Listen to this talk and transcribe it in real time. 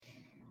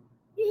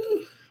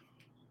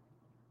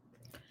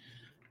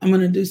I'm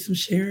going to do some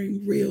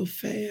sharing real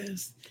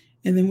fast,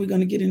 and then we're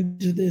going to get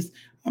into this.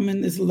 I'm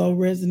in this low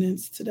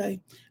resonance today.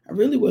 I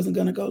really wasn't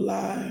going to go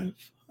live.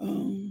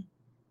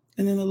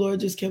 And then the Lord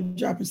just kept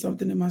dropping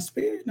something in my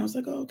spirit. And I was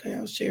like, oh, okay,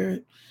 I'll share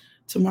it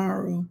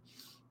tomorrow.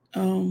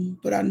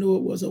 But I knew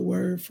it was a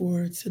word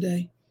for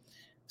today.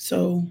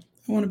 So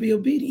I want to be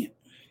obedient.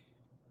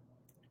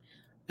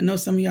 I know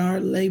some of y'all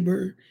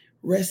are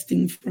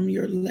resting from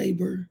your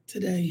labor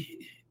today.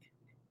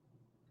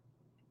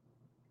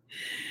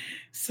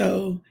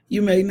 So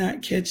you may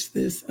not catch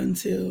this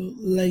until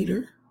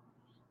later.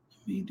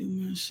 Let me do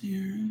my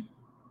sharing.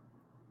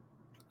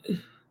 Thank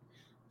you,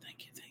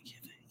 thank you, thank you.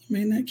 You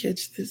may not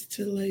catch this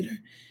till later.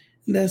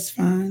 That's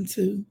fine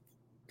too.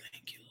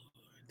 Thank you,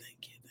 Lord.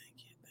 Thank you, thank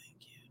you,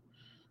 thank you.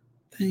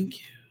 Thank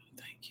you,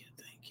 thank you,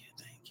 thank you,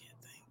 thank you,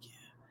 thank you,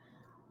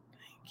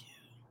 thank you.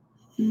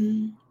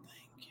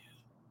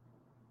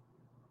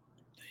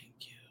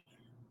 Thank you, thank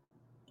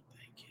you,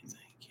 thank you,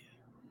 thank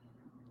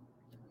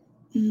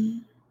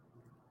you.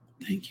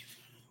 Thank you.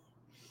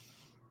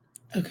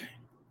 Okay,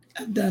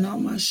 I've done all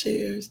my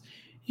shares.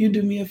 You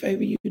do me a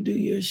favor, you do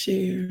your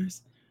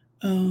shares.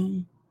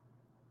 Um,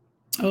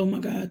 oh my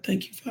God,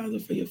 thank you, Father,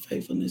 for your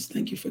faithfulness.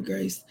 Thank you for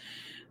grace.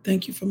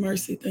 Thank you for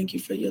mercy. Thank you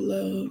for your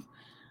love.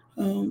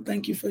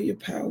 Thank you for your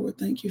power.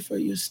 Thank you for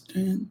your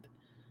strength.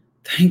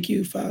 Thank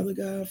you, Father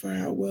God, for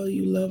how well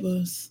you love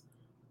us.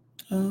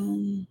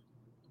 Um,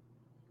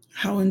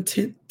 how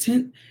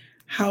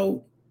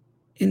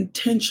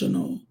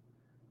intentional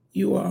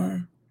you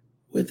are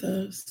with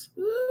us.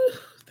 Ooh,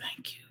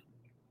 thank you.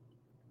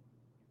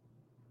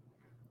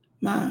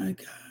 My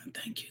God,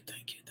 thank you,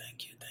 thank you,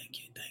 thank you, thank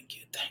you, thank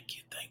you, thank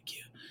you, thank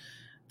you.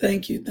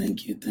 Thank you,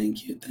 thank you,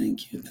 thank you,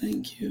 thank you,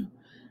 thank you.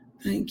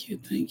 Thank you,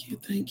 thank you,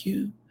 thank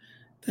you.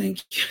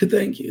 Thank you,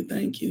 thank you,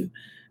 thank you.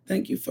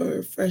 Thank you for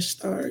a fresh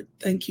start.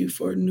 Thank you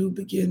for new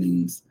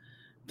beginnings.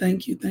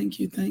 Thank you, thank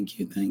you, thank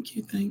you, thank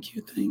you, thank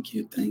you, thank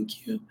you,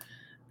 thank you.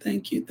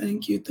 Thank you,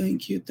 thank you,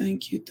 thank you,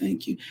 thank you,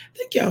 thank you.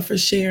 Thank y'all for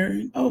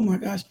sharing. Oh my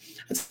gosh.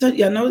 I tell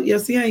y'all know, y'all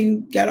see I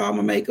ain't got all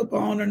my makeup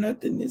on or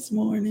nothing this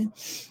morning.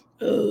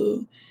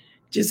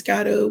 Just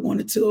got up,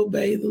 wanted to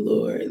obey the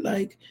Lord.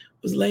 Like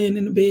was laying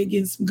in the bed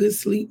getting some good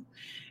sleep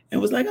and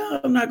was like, oh,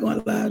 I'm not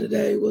going live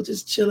today. We'll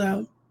just chill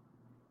out.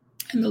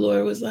 And the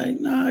Lord was like,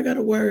 no, I got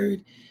a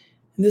word.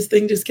 And this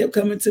thing just kept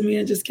coming to me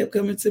and just kept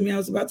coming to me. I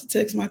was about to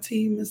text my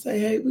team and say,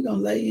 hey, we're gonna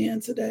lay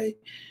in today.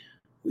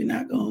 We're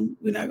not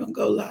gonna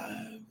go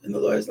live. And the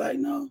Lord's like,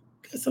 no,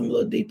 got something a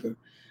little deeper,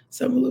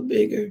 something a little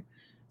bigger.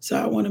 So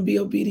I want to be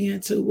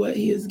obedient to what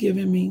He has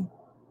given me.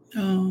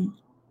 I'm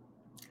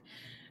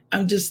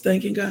just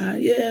thanking God.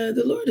 Yeah,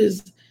 the Lord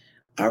is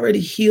already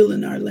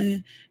healing our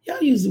land.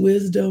 Y'all use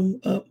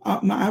wisdom.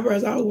 My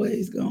eyebrows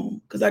always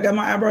gone because I got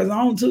my eyebrows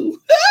on too.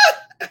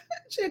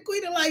 Shit,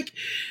 Queen, like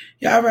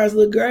your eyebrows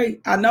look great.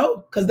 I know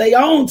because they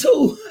on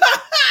too.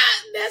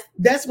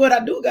 that's what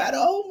I do. Got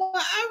on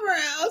my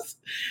eyebrows.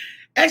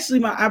 Actually,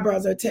 my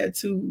eyebrows are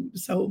tattooed,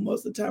 so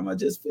most of the time I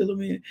just fill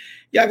them in.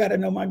 Y'all got to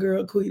know my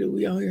girl Quita.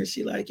 We on here.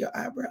 She like, your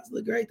eyebrows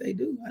look great. They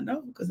do. I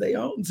know because they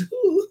on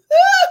too.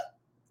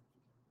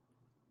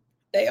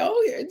 They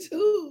on here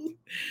too.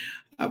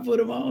 I put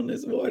them on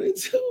this morning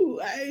too.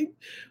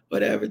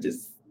 Whatever.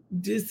 Just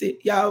it.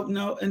 Y'all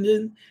know. And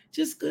then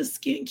just good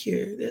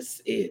skincare.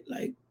 That's it.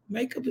 Like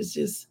makeup is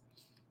just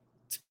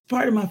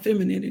part of my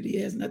femininity.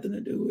 It has nothing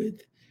to do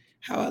with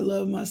how I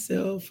love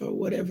myself or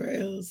whatever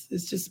else.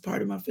 It's just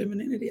part of my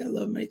femininity. I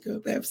love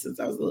makeup ever since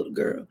I was a little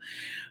girl.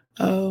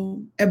 But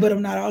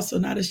I'm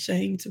not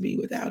ashamed to be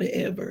without it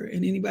ever.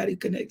 And anybody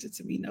connected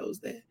to me knows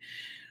that.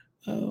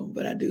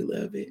 But I do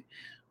love it.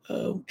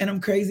 And I'm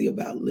crazy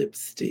about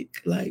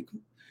lipstick. Like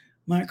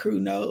my crew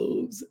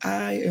knows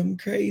I am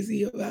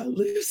crazy about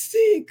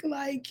lipstick.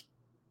 Like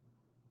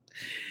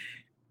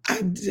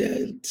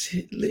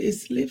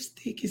it's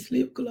lipstick, it's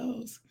lip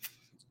gloss.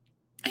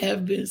 I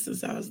have been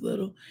since I was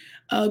little.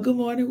 Good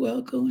morning,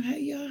 welcome. Hey,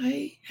 y'all.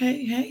 Hey,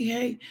 hey, hey,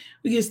 hey.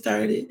 We get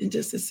started in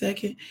just a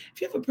second.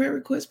 If you have a prayer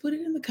request, put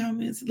it in the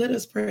comments. Let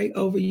us pray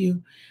over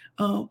you.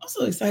 I'm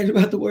so excited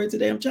about the word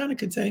today. I'm trying to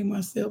contain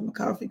myself. My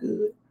coffee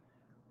good.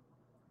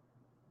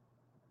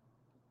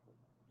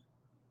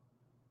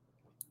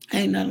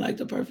 Ain't nothing like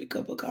the perfect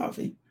cup of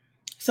coffee.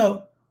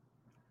 So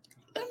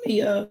let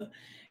me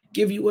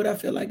give you what I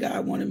feel like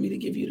God wanted me to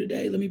give you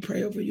today. Let me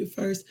pray over you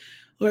first.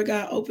 Lord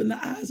God, open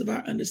the eyes of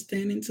our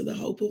understanding to the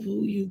hope of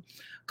who you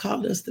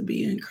called us to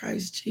be in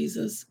Christ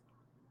Jesus.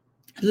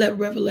 Let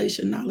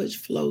revelation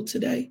knowledge flow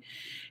today.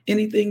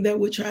 Anything that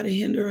would try to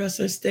hinder us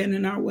or stand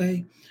in our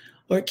way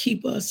or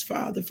keep us,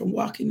 Father, from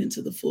walking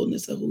into the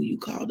fullness of who you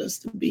called us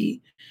to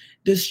be,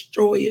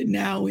 destroy it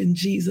now in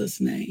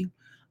Jesus' name.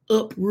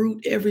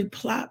 Uproot every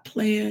plot,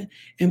 plan,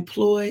 and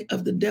ploy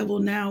of the devil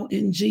now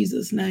in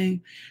Jesus'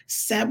 name.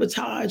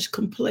 Sabotage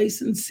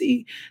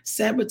complacency,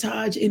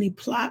 sabotage any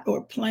plot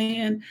or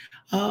plan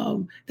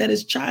that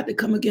has tried to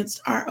come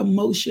against our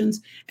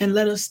emotions and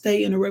let us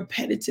stay in a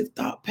repetitive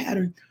thought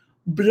pattern.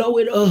 Blow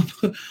it up,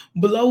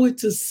 blow it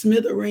to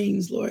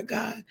smithereens, Lord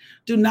God.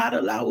 Do not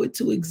allow it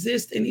to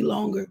exist any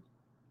longer.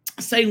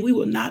 saying we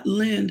will not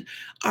lend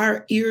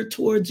our ear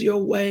towards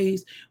your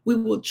ways. We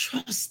will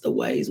trust the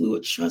ways. We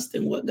will trust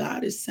in what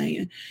God is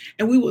saying.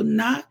 And we will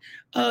not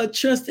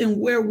trust in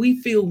where we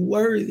feel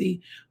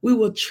worthy. We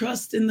will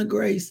trust in the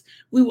grace.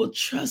 We will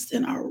trust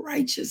in our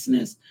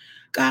righteousness.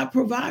 God,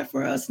 provide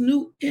for us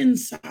new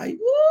insight.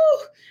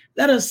 Woo!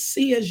 Let us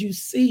see as you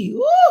see.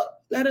 Woo!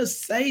 Let us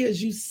say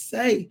as you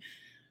say.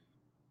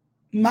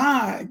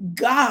 My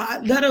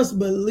God, let us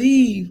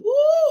believe.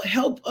 Ooh,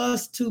 help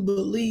us to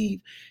believe.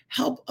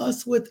 Help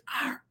us with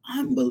our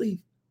unbelief.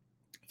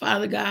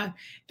 Father God,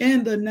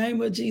 in the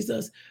name of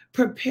Jesus,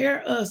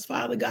 prepare us,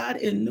 Father God,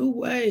 in new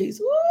ways.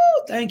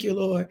 Ooh, thank you,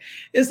 Lord.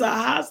 It's a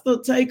hostile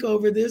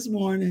takeover this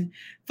morning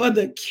for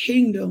the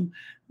kingdom.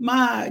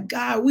 My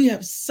God, we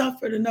have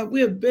suffered enough.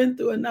 We have been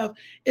through enough.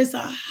 It's a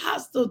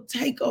hostile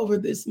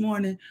takeover this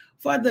morning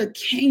for the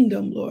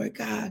kingdom, Lord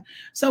God.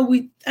 So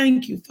we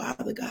thank you,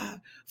 Father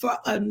God, for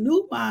a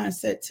new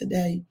mindset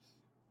today.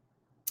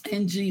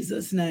 In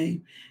Jesus'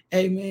 name,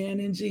 amen.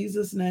 In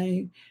Jesus'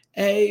 name,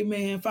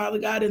 amen. Father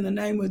God, in the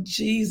name of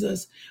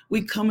Jesus,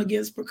 we come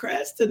against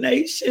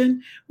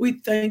procrastination. We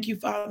thank you,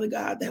 Father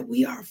God, that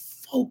we are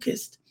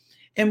focused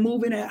and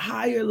moving at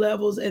higher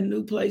levels and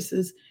new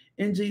places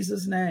in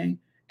Jesus' name.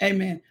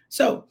 Amen.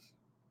 So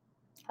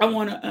I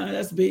want to,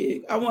 that's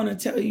big. I want to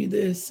tell you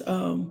this.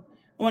 I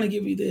want to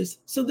give you this.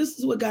 So this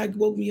is what God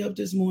woke me up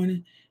this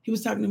morning. He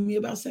was talking to me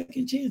about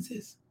second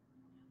chances.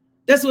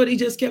 That's what he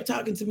just kept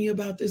talking to me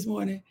about this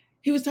morning.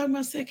 He was talking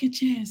about second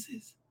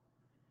chances.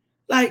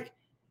 Like,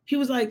 he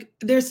was like,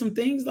 there's some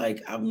things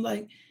like, I'm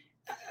like,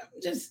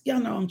 just,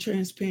 y'all know I'm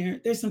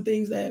transparent. There's some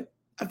things that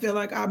I feel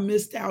like I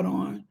missed out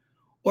on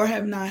or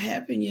have not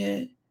happened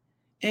yet.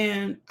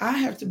 And I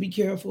have to be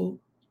careful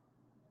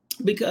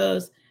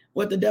because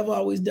what the devil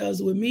always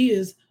does with me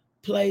is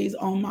plays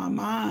on my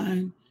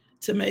mind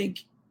to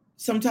make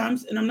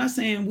sometimes, and I'm not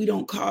saying we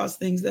don't cause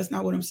things, that's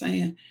not what I'm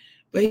saying,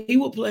 but he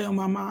will play on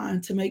my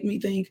mind to make me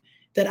think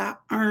that I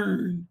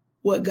earn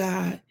what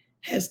God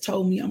has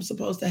told me I'm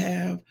supposed to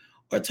have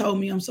or told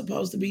me I'm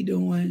supposed to be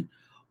doing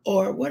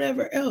or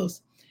whatever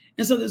else.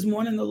 And so this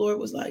morning the Lord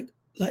was like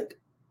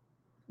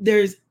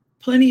there's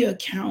plenty of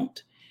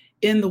account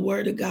in the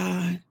word of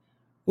God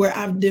where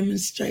I've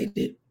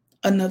demonstrated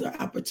another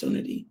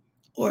opportunity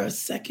or a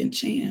second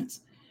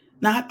chance.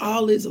 Not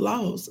all is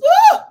lost.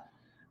 Woo!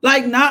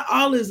 Like not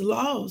all is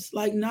lost.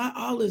 Like not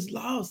all is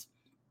lost.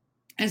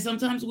 And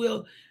sometimes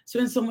we'll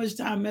spend so much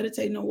time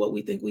meditating on what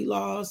we think we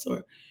lost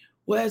or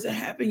what hasn't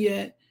happened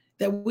yet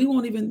that we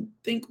won't even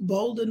think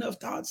bold enough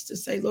thoughts to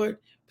say, Lord,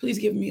 please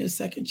give me a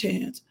second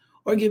chance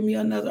or give me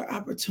another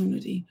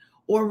opportunity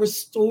or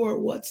restore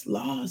what's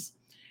lost.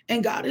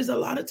 And God is a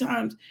lot of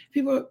times,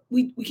 people,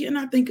 we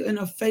cannot think in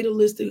a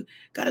fatalistic,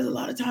 God is a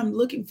lot of time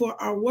looking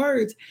for our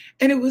words.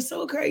 And it was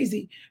so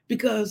crazy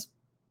because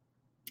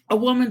a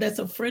woman that's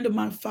a friend of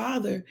my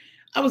father,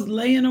 I was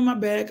laying on my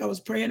back, I was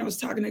praying, I was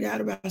talking to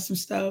God about some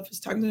stuff, I was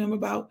talking to him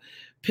about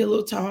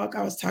pillow talk,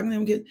 I was talking to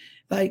him,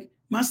 like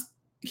my,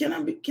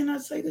 can I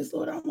say this,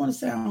 Lord? I don't want to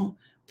sound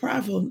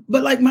prideful,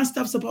 but like my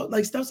stuff's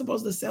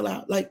supposed to sell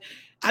out. Like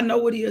I know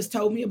what he has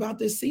told me about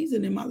this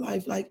season in my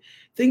life. Like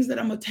things that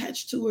I'm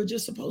attached to are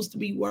just supposed to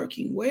be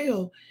working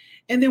well.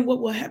 And then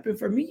what will happen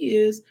for me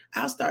is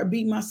I'll start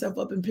beating myself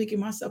up and picking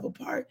myself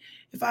apart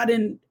if I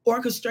didn't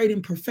orchestrate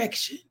in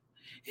perfection.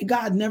 And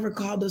God never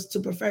called us to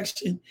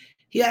perfection.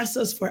 He asked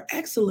us for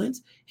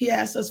excellence. He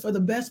asked us for the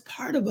best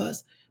part of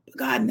us, but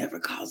God never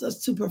calls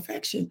us to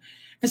perfection.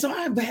 And so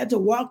I've had to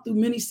walk through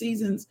many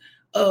seasons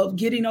of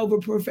getting over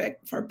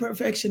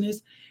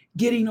perfectionist,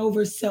 getting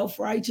over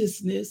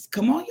self-righteousness.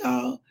 Come on,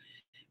 y'all.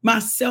 My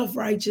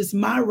self-righteous,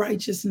 my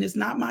righteousness,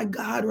 not my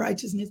God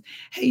righteousness.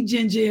 Hey,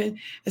 Jen.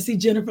 I see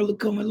Jennifer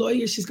Lacoma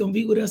Lawyer. She's going to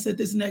be with us at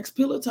this next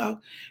Pillow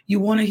Talk. You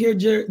want to hear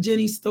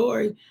Jenny's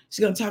story. She's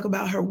going to talk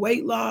about her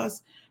weight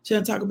loss. She's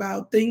going to talk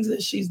about things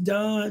that she's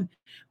done.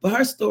 But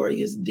her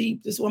story is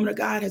deep. This woman of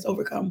God has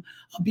overcome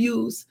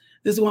abuse.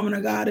 This woman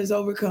of God has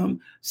overcome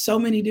so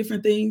many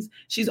different things.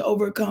 She's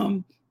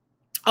overcome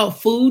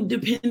food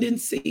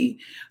dependency.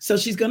 So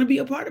she's going to be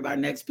a part of our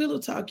next Pillow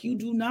Talk. You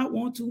do not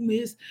want to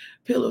miss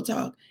Pillow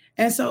Talk.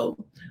 And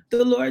so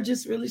the Lord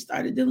just really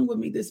started dealing with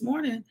me this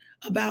morning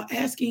about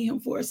asking him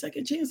for a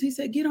second chance. He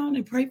said, get on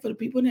and pray for the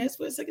people and ask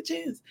for a second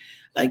chance.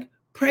 Like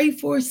pray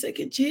for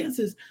second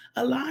chances.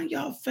 Align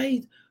y'all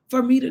faith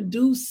for me to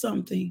do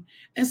something.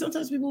 And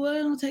sometimes people, well, I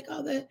don't take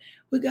all that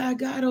with God.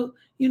 God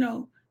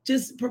will,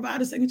 just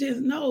provide a second chance.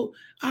 No,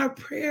 our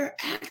prayer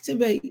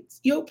activates.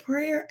 Your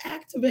prayer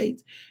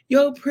activates.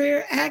 Your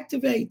prayer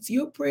activates.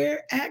 Your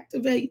prayer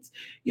activates.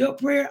 Your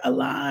prayer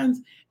aligns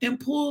and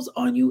pulls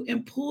on you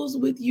and pulls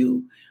with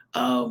you,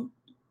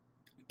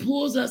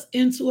 pulls us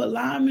into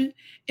alignment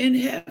in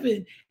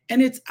heaven.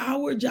 And it's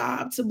our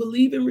job to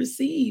believe and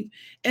receive.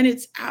 And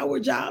it's our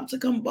job to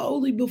come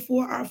boldly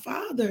before our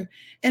Father.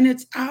 And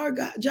it's our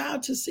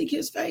job to seek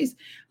his face.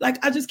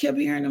 Like I just kept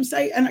hearing him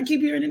say, and I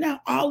keep hearing it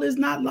now, all is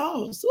not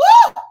lost.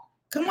 Woo!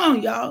 Come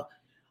on, y'all.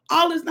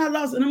 All is not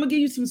lost. And I'm going to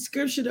give you some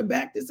scripture to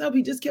back this up.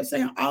 He just kept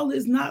saying, all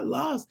is not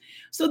lost.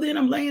 So then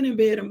I'm laying in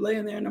bed, I'm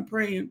laying there and I'm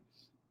praying.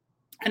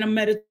 and I'm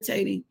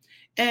meditating.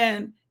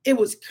 And it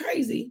was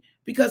crazy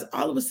because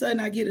all of a sudden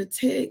I get a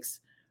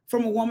text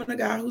from a woman, a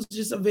guy who's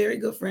just a very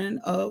good friend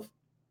of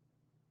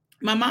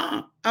my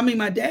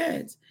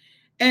dad's.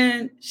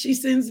 And she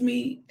sends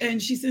me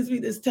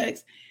this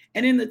text.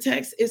 And in the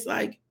text, it's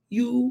like,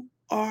 you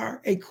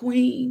are a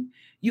queen.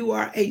 You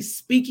are a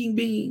speaking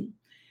being.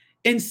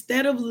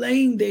 Instead of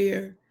laying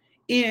there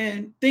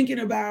and thinking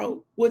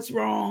about what's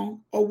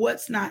wrong or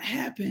what's not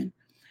happened,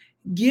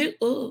 get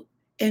up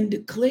and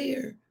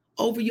declare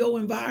over your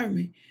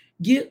environment.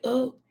 Get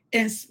up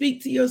and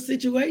speak to your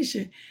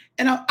situation.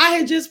 And I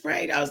had just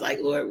prayed. I was like,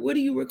 Lord, what do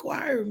you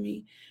require of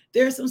me?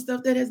 There's some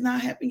stuff that has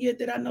not happened yet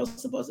that I know is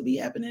supposed to be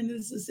happening in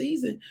this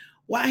season.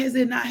 Why has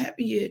it not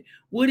happened yet?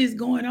 What is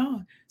going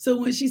on? So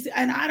when she said,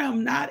 and I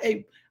am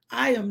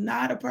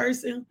not a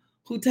person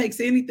who takes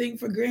anything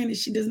for granted.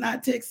 She does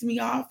not text me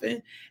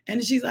often.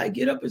 And she's like,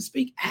 get up and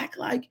speak. Act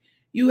like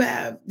you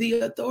have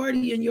the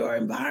authority in your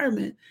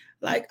environment.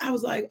 Like, I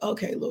was like,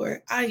 okay,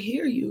 Lord, I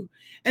hear you.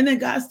 And then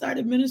God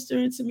started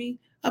ministering to me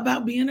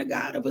about being a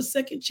God of a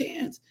second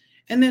chance.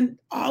 And then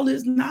all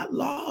is not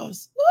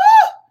lost.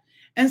 Woo!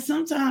 And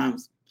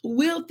sometimes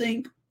we'll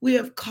think we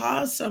have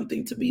caused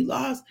something to be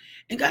lost.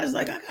 And God is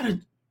like,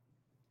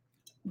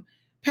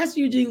 Pastor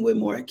Eugene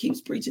Whitmore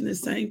keeps preaching the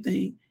same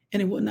thing,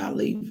 and it will not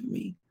leave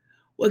me.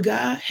 What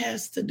God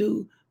has to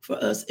do for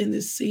us in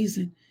this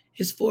season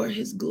is for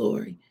his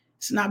glory.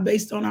 It's not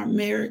based on our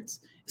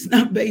merits. It's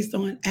not based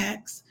on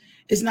acts.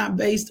 It's not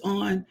based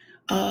on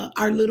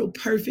our little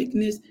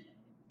perfectness.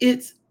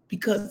 It's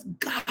because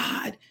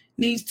God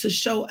needs to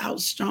show out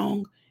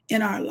strong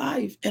in our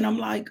life. And I'm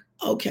like,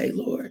 okay,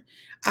 Lord,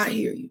 I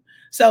hear you.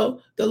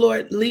 So the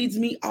Lord leads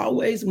me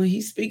always when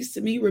he speaks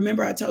to me.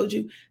 Remember, I told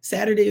you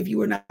Saturday, if you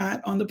were not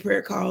on the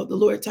prayer call, the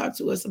Lord talked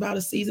to us about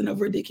a season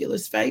of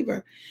ridiculous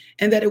favor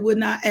and that it would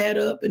not add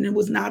up. And it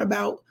was not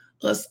about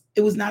us.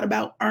 It was not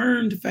about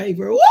earned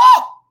favor. Woo!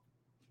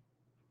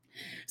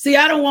 See,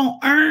 I don't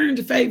want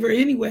earned favor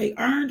anyway.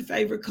 Earned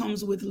favor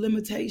comes with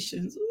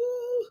limitations.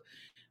 Ooh,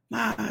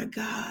 my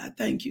God,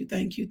 thank you,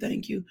 thank you,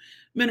 thank you.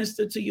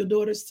 Minister to your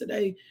daughters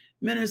today.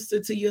 Minister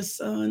to your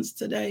sons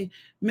today.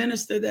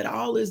 Minister that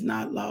all is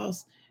not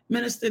lost.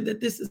 Minister that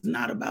this is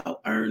not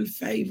about earned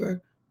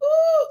favor.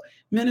 Ooh,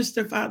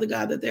 minister, Father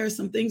God, that there are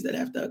some things that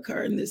have to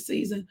occur in this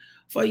season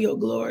for your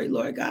glory,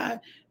 Lord God.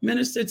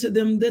 Minister to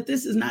them that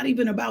this is not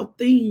even about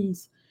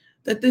things,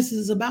 that this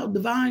is about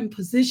divine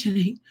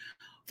positioning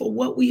for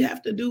what we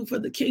have to do for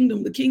the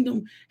kingdom. The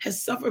kingdom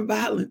has suffered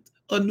violence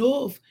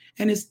enough,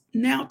 and it's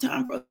now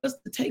time for us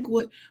to take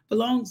what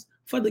belongs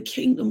for the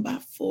kingdom by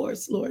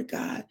force, Lord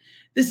God.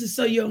 This is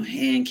so your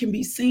hand can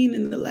be seen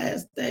in the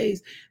last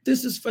days.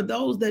 This is for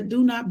those that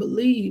do not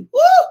believe.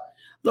 Woo!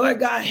 Lord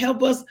God,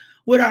 help us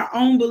with our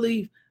own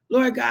belief.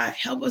 Lord God,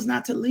 help us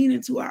not to lean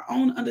into our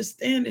own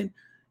understanding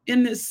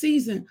in this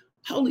season.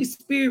 Holy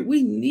Spirit,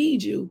 we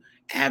need you.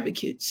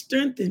 Advocate,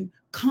 strengthen,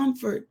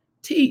 comfort,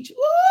 teach.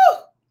 Woo!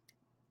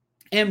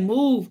 And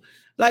move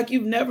like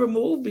you've never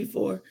moved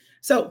before.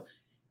 So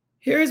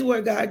here's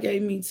where God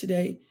gave me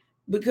today,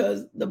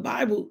 because the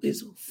Bible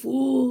is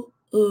full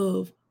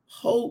of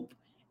hope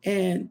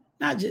and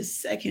not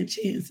just second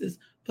chances,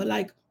 but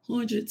like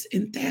hundreds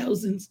and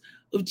thousands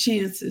of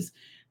chances.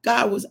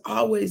 God was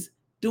always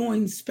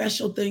doing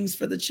special things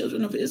for the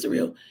children of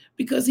Israel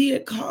because he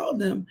had called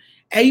them.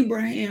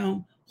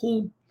 Abraham,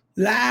 who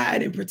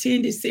lied and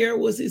pretended Sarah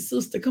was his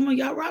sister. Come on,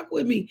 y'all rock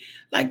with me.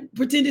 Like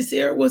pretended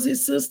Sarah was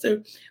his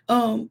sister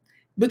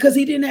because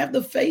he didn't have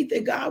the faith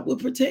that God would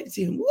protect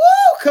him. Woo,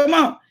 come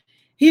on.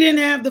 He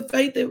didn't have the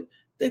faith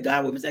that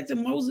God would protect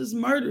him. Moses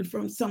murdered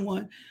from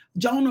someone.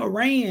 Jonah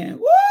ran.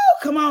 Woo,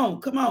 come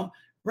on, come on.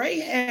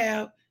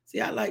 Rahab,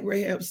 see, I like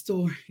Rahab's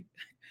story.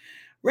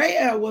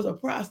 Rahab was a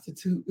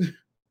prostitute,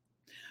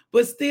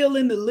 but still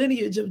in the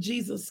lineage of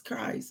Jesus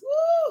Christ.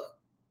 Woo,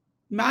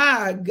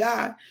 my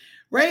God.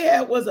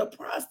 Rahab was a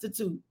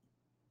prostitute,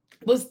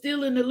 but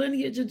still in the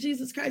lineage of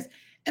Jesus Christ.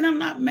 And I'm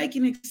not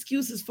making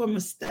excuses for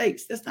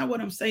mistakes. That's not what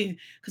I'm saying.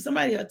 Because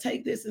somebody will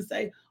take this and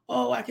say,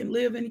 oh, I can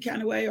live any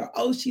kind of way, or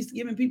oh, she's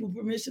giving people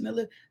permission to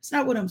live. It's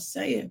not what I'm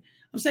saying.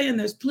 I'm saying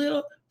there's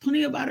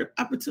plenty of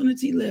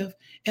opportunity left,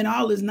 and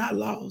all is not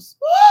lost.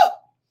 Woo!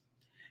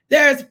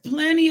 There's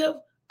plenty of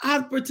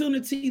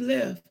opportunity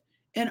left,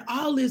 and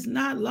all is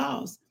not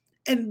lost.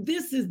 And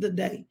this is the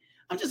day.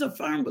 I'm just a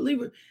firm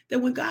believer that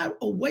when God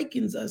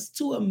awakens us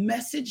to a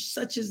message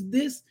such as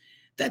this,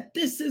 that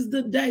this is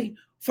the day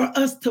for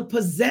us to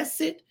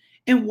possess it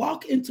and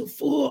walk into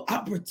full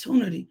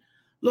opportunity.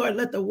 Lord,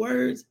 let the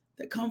words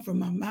that come from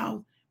my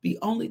mouth be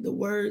only the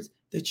words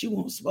that you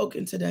want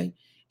spoken today.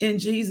 In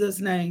Jesus'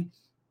 name,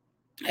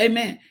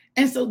 amen.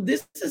 And so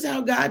this is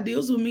how God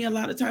deals with me a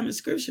lot of time in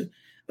scripture.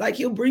 Like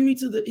he'll bring me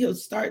to the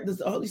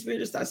Holy Spirit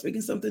will start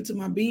speaking something to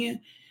my being.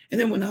 And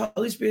then when the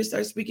Holy Spirit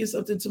starts speaking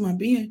something to my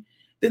being,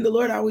 then the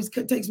Lord always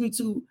takes me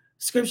to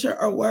scripture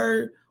or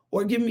word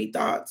or give me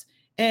thoughts.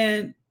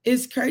 And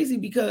it's crazy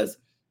because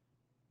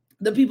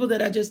the people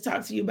that I just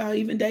talked to you about,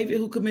 even David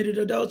who committed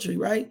adultery,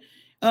 right?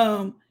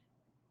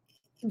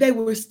 They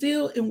were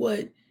still in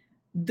what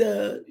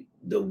the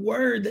the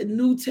word the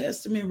New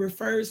Testament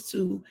refers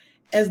to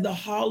as the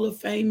Hall of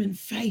Fame in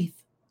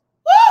faith.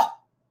 Woo!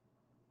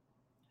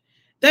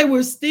 They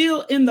were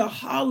still in the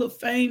Hall of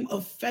Fame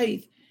of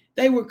faith.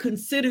 They were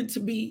considered to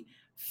be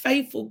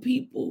faithful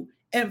people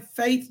and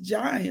faith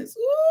giants.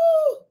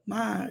 Ooh,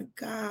 my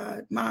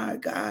God, my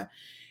God.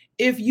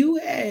 If you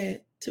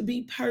had to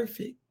be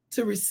perfect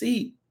to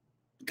receive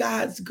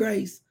God's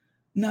grace,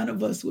 none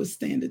of us would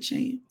stand a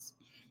chance.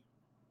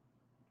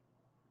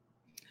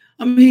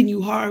 I'm hitting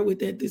you hard with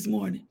that this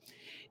morning.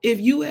 If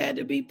you had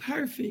to be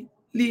perfect,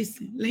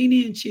 listen, lean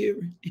in,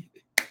 children.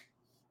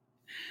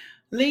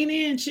 Lean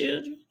in,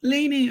 children.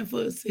 Lean in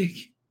for a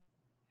second.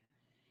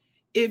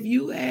 If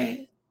you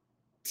had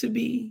to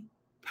be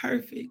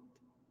perfect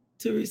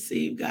to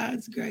receive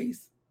God's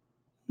grace,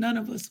 none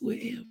of us would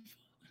ever.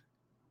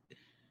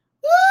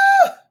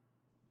 Woo!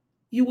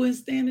 You wouldn't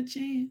stand a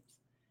chance.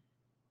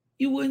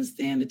 You wouldn't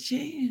stand a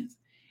chance.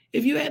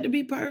 If you had to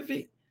be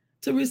perfect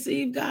to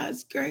receive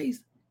God's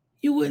grace,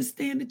 you wouldn't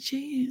stand a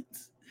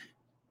chance.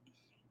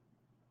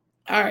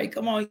 All right,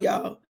 come on,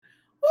 y'all.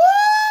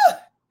 Woo!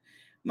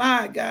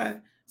 My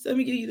God. So let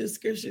me give you the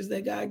scriptures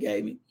that God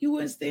gave me. You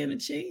wouldn't stand a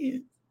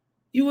chance.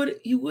 You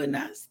would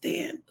not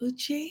stand a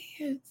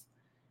chance.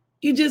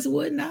 You just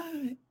would not.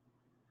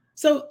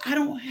 So I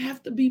don't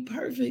have to be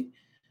perfect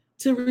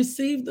to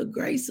receive the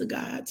grace of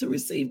God, to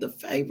receive the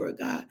favor of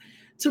God,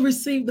 to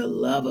receive the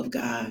love of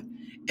God,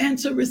 and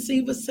to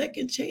receive a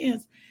second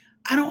chance.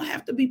 I don't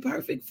have to be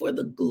perfect for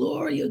the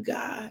glory of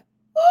God.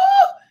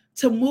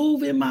 To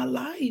move in my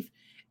life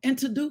and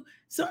to do.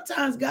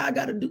 Sometimes God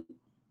got to do.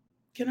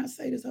 Can I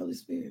say this, Holy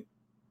Spirit?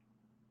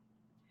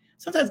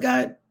 Sometimes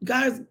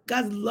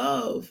God's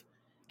love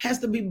has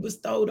to be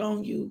bestowed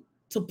on you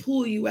to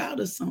pull you out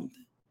of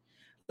something.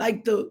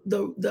 Like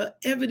the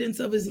evidence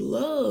of his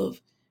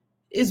love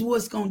is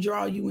what's going to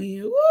draw you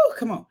in. Woo,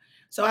 come on.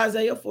 So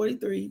Isaiah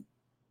 43,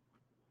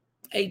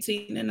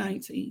 18 and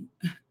 19.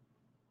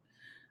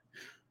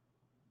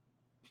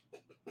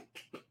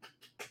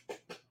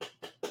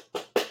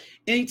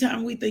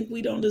 Anytime we think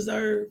we don't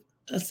deserve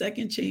a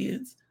second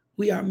chance,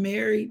 we are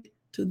married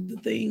to the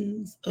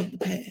things of the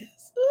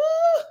past.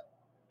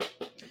 Ooh.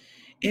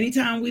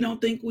 Anytime we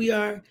don't think we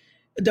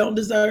don't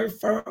deserve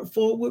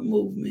forward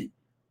movement,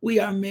 we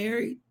are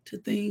married to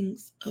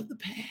things of the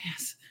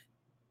past.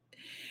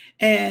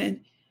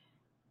 And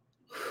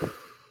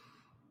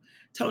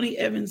Tony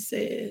Evans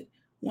said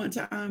one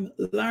time,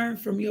 learn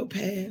from your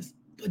past,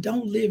 but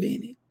don't live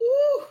in it.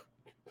 Ooh.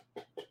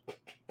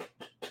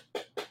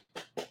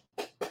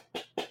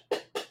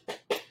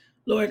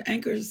 Lord,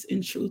 anchor us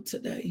in truth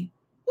today.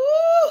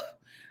 Ooh.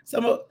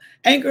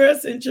 Anchor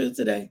us in truth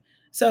today.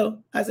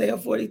 So Isaiah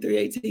 43,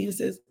 18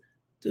 says,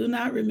 do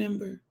not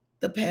remember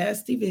the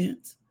past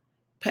events.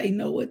 Pay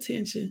no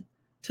attention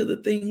to the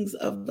things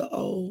of the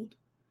old.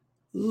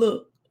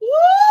 Look,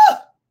 woo!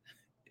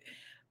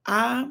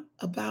 I'm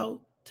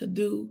about to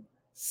do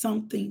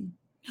something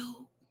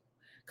new.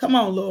 Come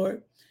on,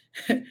 Lord.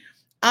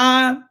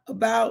 I'm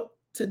about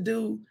to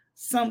do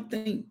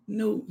something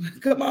new.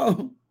 Come on.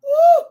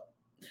 Woo!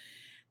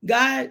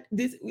 God,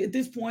 at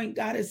this point,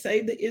 God has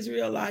saved the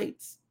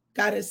Israelites.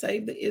 God has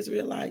saved the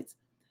Israelites.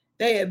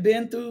 They had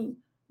been through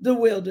the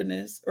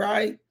wilderness,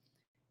 right?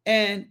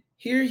 And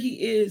here he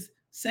is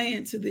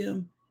saying to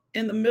them,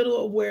 in the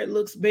middle of where it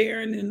looks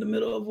barren, in the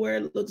middle of where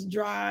it looks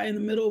dry, in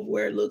the middle of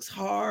where it looks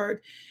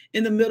hard,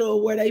 in the middle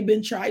of where they've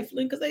been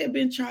trifling, because they have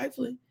been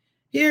trifling.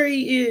 Here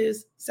he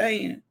is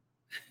saying,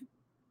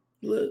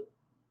 look,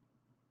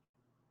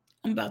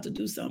 I'm about to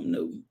do something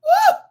new.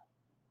 Woo!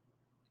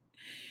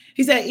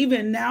 He said,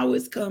 even now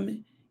it's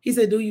coming. He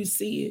said, do you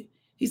see it?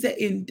 He said,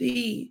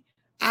 indeed,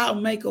 I'll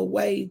make a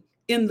way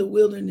in the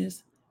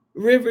wilderness,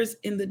 rivers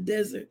in the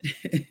desert.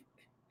 Woo!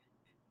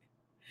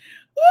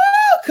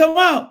 Come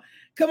on.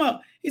 Come on.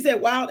 He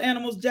said, wild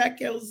animals,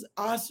 jackals,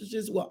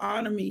 ostriches will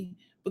honor me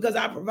because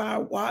I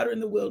provide water in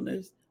the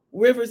wilderness,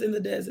 rivers in the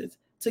deserts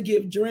to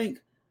give drink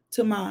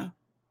to my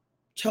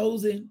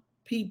chosen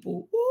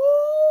people. Woo!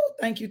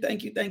 Thank you,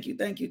 thank you, thank you,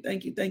 thank you,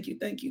 thank you, thank you,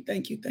 thank you,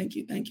 thank you, thank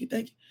you, thank you,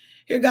 thank you.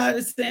 Here God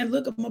is saying,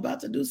 look, I'm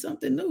about to do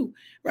something new,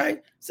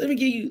 right? So let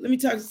me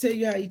tell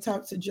you how he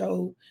talked to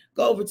Job.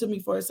 Go over to me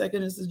for a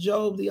second. This is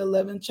Job, the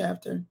 11th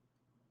chapter.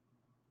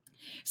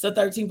 It's the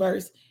 13th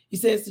verse. He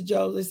says to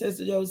Job,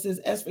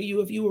 as for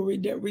you, if you will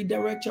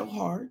redirect your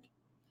heart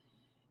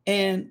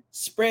and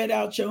spread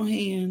out your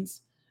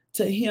hands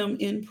to him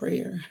in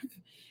prayer,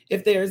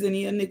 if there is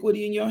any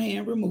iniquity in your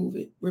hand, remove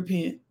it.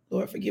 Repent.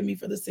 Lord, forgive me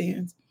for the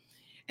sins.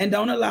 And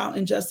don't allow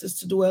injustice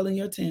to dwell in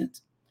your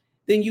tent.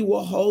 Then you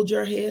will hold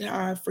your head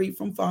high, free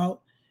from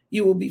fault.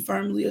 You will be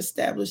firmly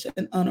established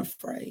and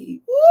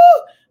unafraid.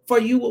 Woo! For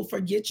you will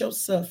forget your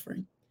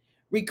suffering,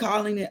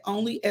 recalling it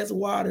only as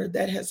water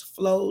that has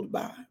flowed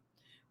by.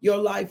 Your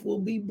life will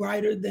be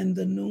brighter than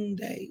the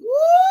noonday.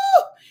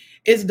 Woo!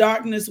 Its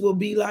darkness will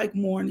be like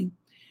morning.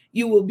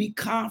 You will be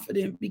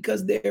confident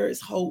because there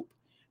is hope.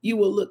 You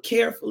will look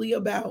carefully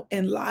about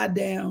and lie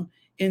down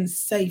in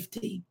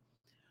safety.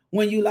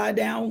 When you lie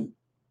down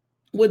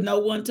with no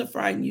one to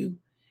frighten you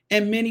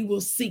and many will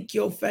seek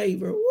your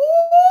favor. Woo!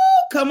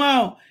 Come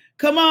on.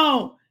 Come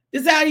on.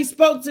 This is how he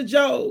spoke to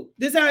Job.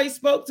 This is how he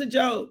spoke to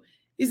Job.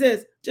 He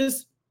says,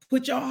 just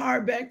put your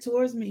heart back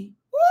towards me.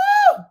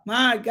 Woo!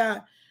 My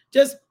God.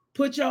 Just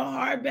put your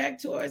heart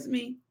back towards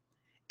me.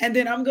 And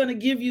then I'm going to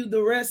give you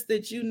the rest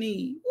that you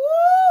need. Woo!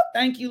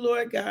 Thank you,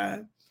 Lord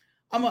God.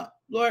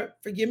 Lord,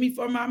 forgive me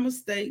for my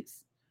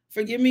mistakes.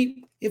 Forgive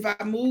me if I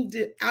moved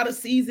it out of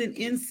season,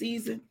 in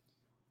season.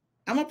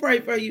 I'm going to pray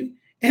for you.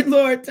 And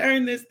Lord,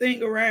 turn this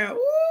thing around.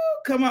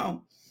 Woo! Come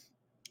on.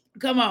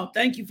 Come on.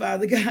 Thank you,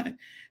 Father God.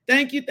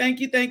 Thank you, thank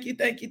you, thank you,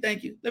 thank you,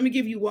 thank you. Let me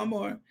give you one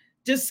more,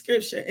 just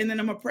scripture, and then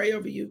I'm going to pray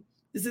over you.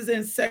 This is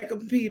in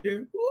 2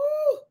 Peter.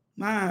 Woo!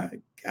 My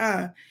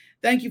God.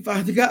 Thank you,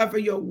 Father God, for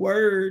your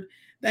word.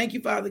 Thank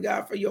you, Father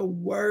God, for your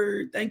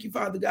word. Thank you,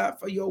 Father God,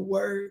 for your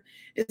word.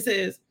 It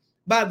says,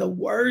 by the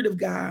word of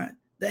God,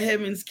 the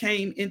heavens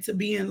came into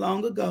being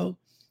long ago,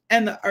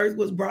 and the earth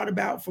was brought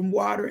about from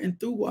water and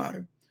through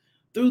water.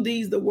 Through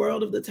these, the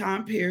world of the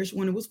time perished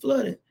when it was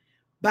flooded.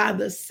 By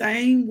the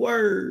same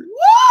word,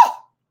 woo!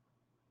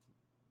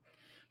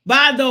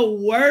 By the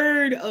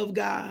word of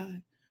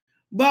God,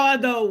 by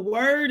the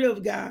word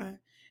of God.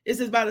 It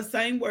says, by the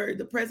same word,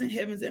 the present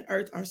heavens and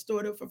earth are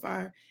stored up for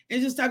fire. And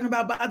it's just talking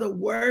about by the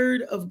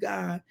word of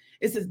God.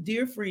 It says,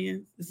 dear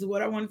friends, this is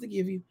what I wanted to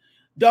give you.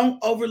 Don't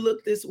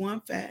overlook this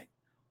one fact.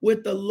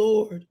 With the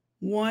Lord,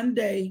 one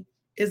day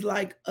is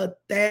like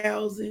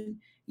 1,000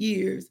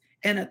 years,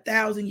 and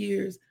 1,000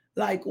 years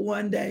like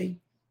one day.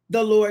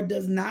 The Lord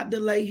does not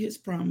delay his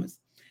promise,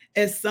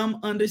 as some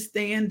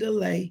understand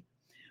delay,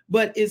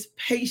 but is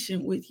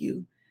patient with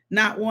you,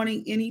 not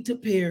wanting any to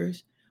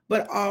perish,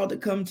 but all to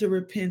come to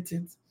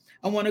repentance.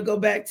 I want to go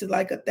back to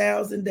like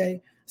 1,000 days.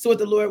 So what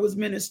the Lord was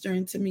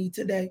ministering to me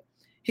today,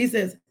 he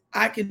says,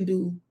 I can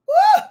do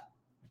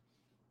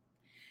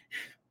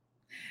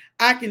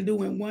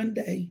in one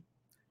day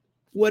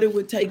what it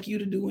would take you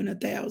to do in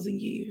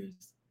 1,000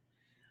 years.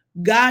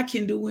 God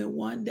can do in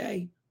one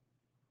day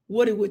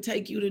what it would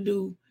take you to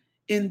do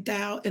in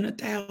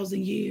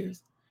 1,000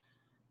 years.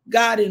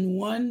 God in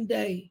one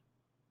day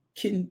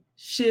can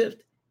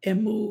shift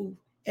and move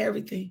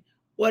everything.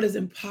 What is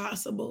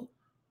impossible?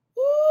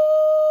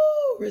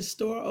 Woo!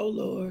 Restore, oh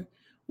Lord,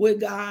 with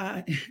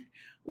God,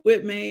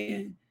 with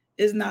man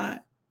is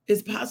not.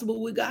 It's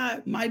possible with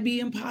God. Might be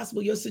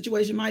impossible. Your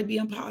situation might be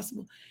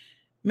impossible.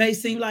 May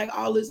seem like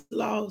all is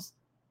lost.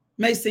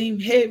 May seem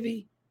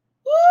heavy.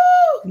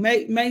 Woo!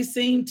 May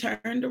seem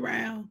turned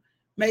around.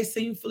 May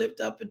seem flipped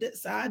up and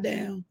side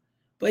down.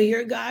 But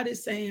here God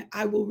is saying,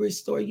 I will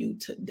restore you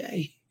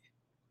today.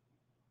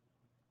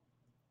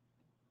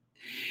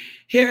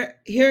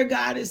 Here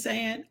God is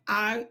saying,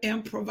 I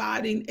am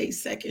providing a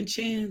second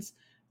chance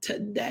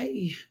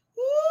today.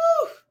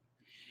 Woo!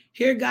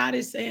 Here God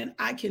is saying,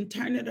 I can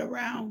turn it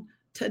around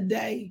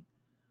today.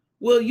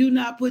 Will you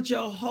not put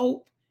your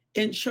hope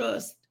and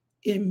trust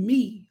in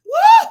me?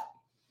 Woo!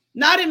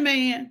 Not in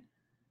man,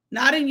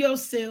 not in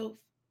yourself.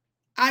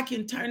 I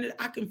can turn it,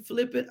 I can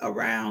flip it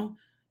around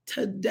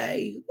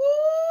today.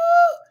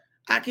 Woo!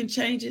 I can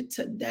change it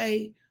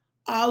today.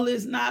 All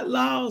is not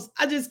lost.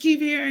 I just keep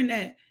hearing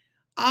that.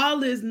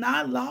 All is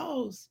not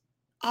lost.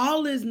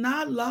 All is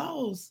not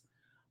lost.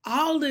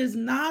 All is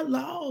not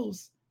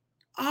lost.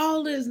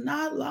 All is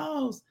not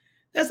lost.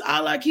 That's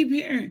all I keep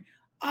hearing.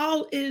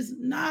 All is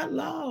not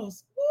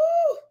lost.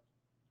 Woo!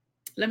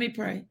 Let me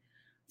pray.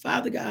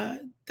 Father God,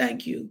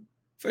 thank you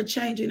for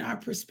changing our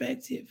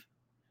perspective.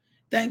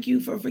 Thank you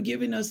for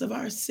forgiving us of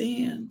our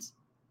sins.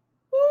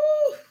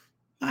 Woo!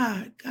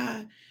 My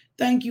God.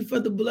 Thank you for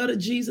the blood of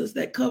Jesus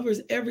that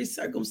covers every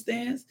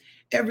circumstance,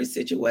 every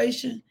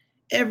situation,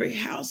 every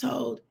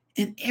household,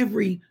 and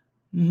every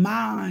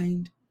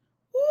mind.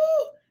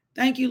 Woo!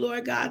 Thank you,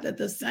 Lord God, that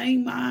the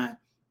same mind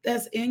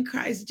that's in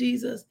Christ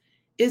Jesus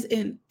is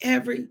in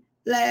every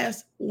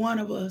last one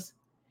of us.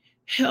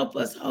 Help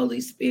us, Holy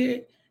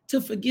Spirit,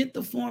 to forget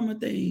the former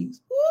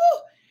things. Woo!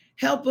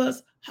 Help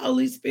us,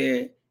 Holy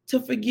Spirit, to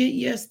forget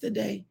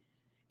yesterday.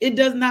 It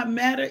does not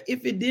matter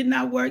if it did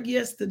not work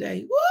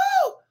yesterday.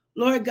 Woo!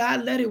 Lord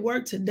God, let it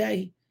work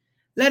today.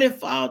 Let it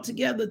fall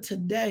together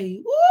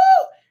today.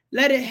 Woo!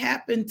 Let it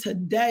happen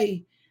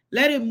today.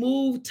 Let it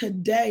move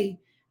today.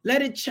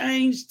 Let it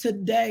change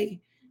today.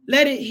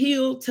 Let it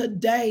heal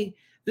today.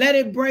 Let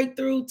it break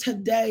through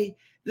today.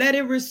 Let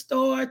it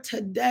restore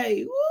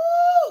today.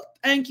 Woo!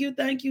 Thank you,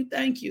 thank you,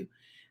 thank you.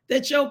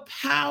 That your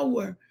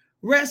power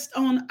rest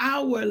on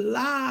our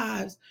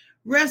lives,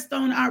 rest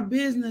on our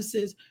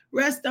businesses,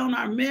 rest on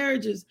our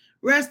marriages,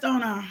 rest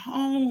on our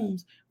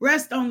homes,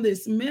 rest on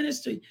this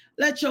ministry.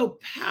 Let your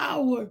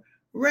power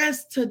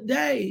rest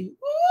today.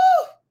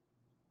 Woo!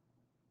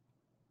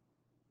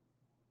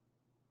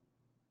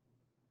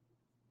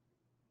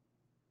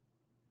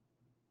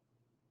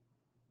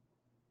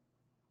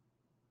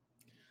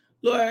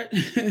 Lord,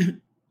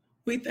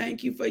 we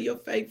thank you for your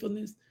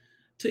faithfulness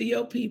to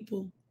your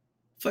people,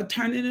 for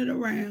turning it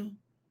around,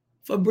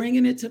 for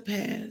bringing it to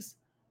pass,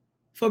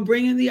 for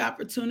bringing the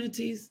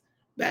opportunities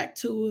back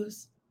to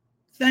us.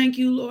 Thank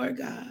you, Lord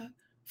God,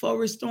 for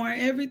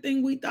restoring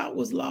everything we thought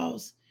was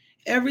lost,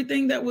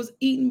 everything that was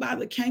eaten by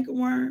the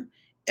cankerworm,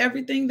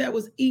 everything that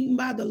was eaten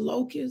by the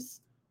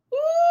locust.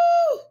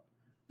 Woo!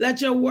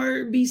 Let your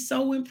word be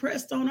so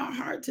impressed on our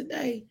heart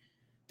today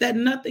that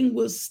nothing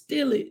will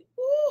steal it.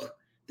 Woo!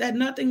 That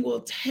nothing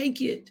will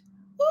take it.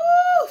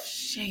 Woo!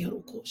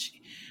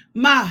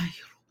 My,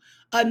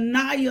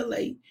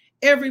 annihilate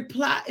every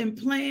plot and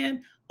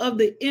plan of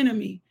the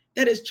enemy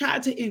that has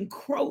tried to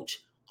encroach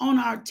on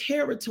our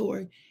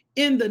territory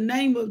in the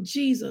name of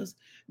Jesus.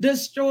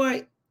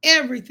 Destroy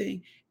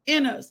everything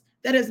in us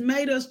that has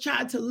made us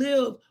try to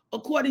live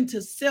according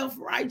to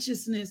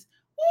self-righteousness,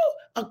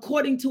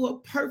 according to a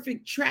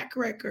perfect track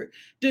record.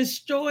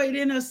 Destroy it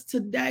in us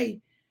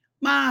today.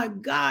 My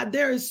God,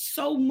 there is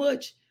so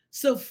much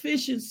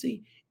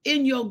sufficiency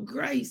in your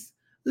grace.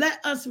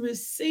 Let us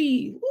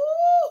receive.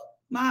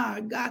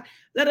 My God,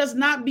 let us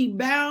not be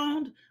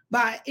bound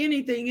by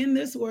anything in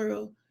this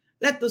world.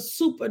 Let the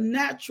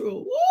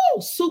supernatural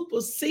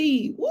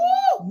supersede,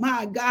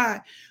 my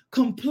God,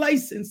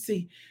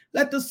 complacency.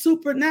 Let the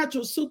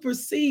supernatural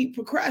supersede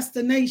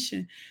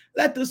procrastination.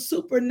 Let the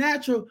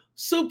supernatural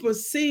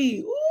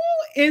supersede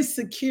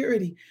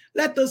insecurity.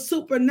 Let the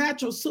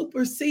supernatural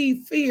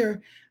supersede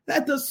fear.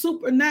 Let the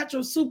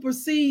supernatural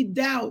supersede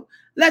doubt.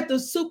 Let the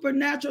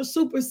supernatural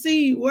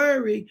supersede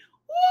worry.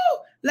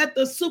 Let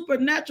the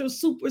supernatural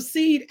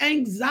supersede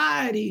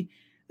anxiety.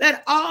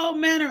 Let all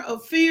manner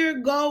of fear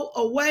go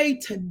away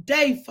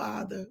today,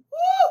 Father.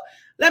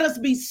 Let us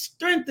be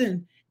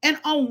strengthened and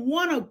on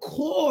one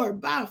accord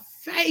by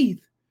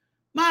faith.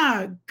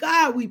 My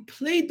God, we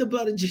plead the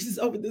blood of Jesus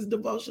over this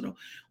devotional.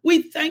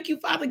 We thank you,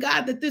 Father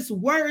God, that this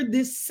word,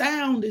 this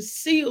sound is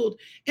sealed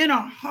in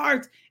our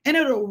hearts and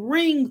it'll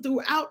ring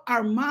throughout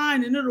our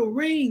mind and it'll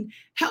ring.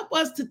 Help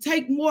us to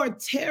take more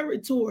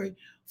territory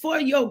for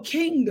your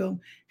kingdom.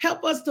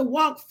 Help us to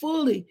walk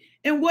fully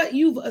in what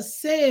you've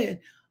said.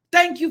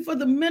 Thank you for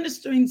the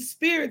ministering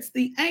spirits,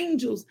 the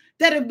angels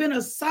that have been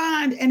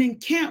assigned and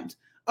encamped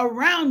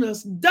around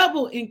us,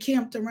 double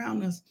encamped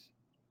around us.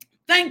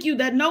 Thank you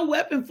that no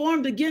weapon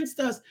formed against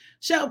us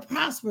shall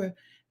prosper.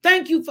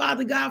 Thank you,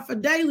 Father God, for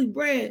daily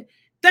bread.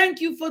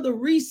 Thank you for the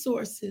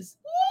resources.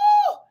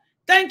 Woo!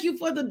 Thank you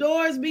for the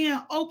doors being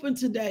open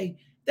today.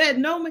 That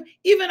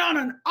even on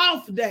an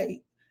off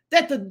day,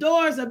 that the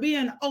doors are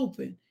being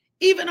open.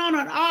 Even on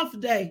an off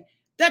day,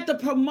 that the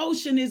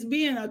promotion is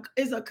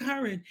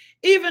occurring.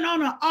 Even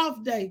on an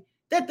off day,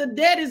 that the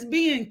debt is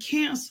being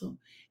canceled.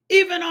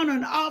 Even on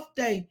an off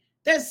day,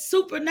 that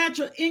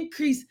supernatural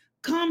increase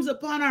comes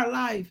upon our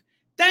life.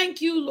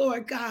 Thank you,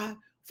 Lord God,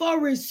 for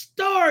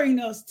restoring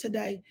us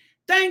today.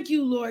 Thank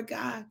you, Lord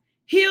God.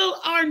 Heal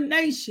our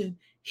nation.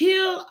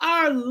 Heal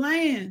our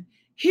land.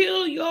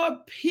 Heal your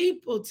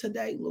people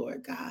today,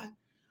 Lord God.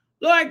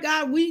 Lord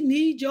God, we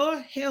need your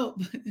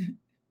help.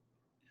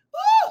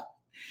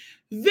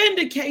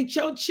 Vindicate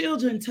your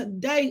children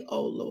today,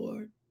 oh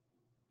Lord.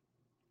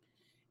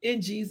 In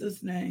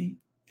Jesus' name,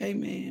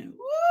 amen.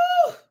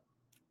 Woo!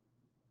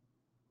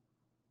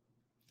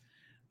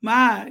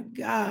 My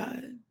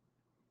God.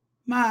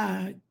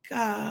 My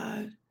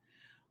God,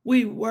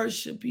 we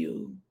worship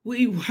you.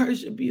 We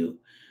worship you.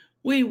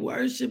 We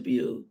worship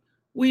you.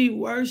 We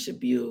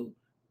worship you.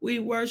 We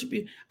worship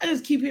you. I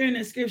just keep hearing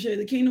that scripture.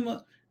 The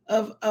kingdom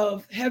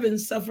of heaven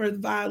suffereth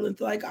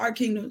violence, like our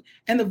kingdom,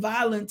 and the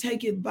violent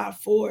take it by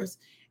force.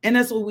 And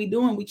that's what we're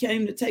doing. We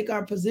came to take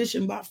our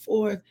position by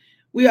force.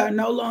 We are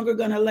no longer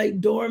going to lay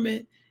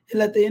dormant and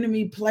let the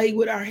enemy play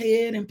with our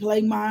head and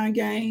play mind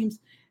games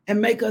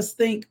and make us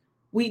think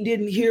we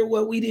didn't hear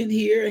what we didn't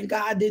hear and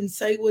God didn't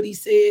say what he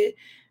said.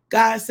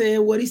 God said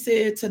what he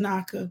said,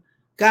 Tanaka.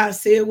 God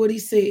said what he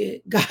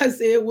said. God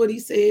said what he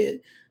said,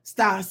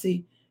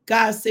 Stassi.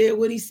 God said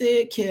what he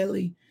said,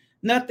 Kelly.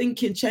 Nothing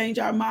can change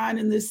our mind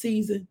in this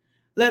season.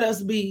 Let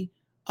us be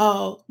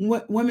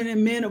women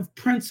and men of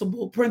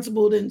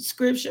principled in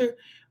scripture.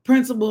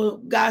 Principle,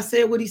 God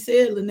said what he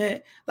said,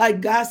 Lynette. Like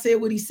God said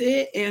what he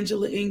said,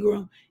 Angela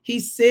Ingram. He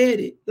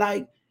said it.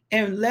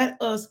 And let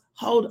us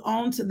hold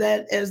on to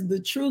that as the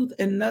truth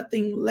and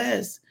nothing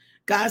less.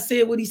 God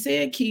said what he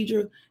said,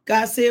 Kedra.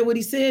 God said what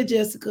he said,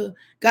 Jessica.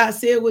 God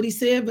said what he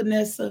said,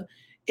 Vanessa.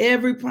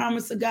 Every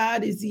promise of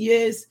God is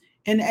yes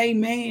and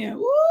amen.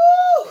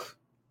 Woo!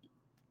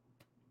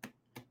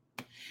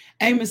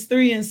 Amos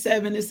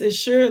 3:7, it says,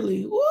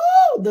 surely,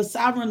 the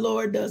sovereign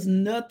Lord does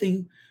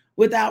nothing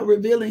without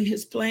revealing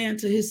his plan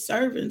to his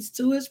servants,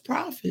 to his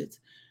prophets.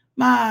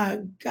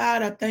 My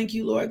God, I thank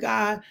you, Lord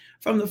God,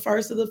 from the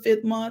first of the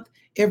 5th month,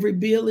 every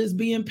bill is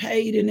being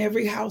paid in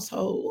every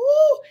household.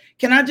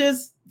 Can I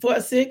just, for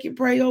a second,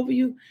 pray over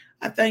you?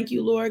 I thank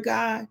you, Lord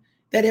God,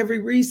 that every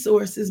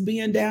resource is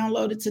being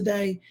downloaded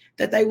today,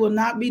 that they will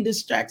not be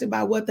distracted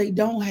by what they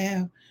don't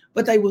have,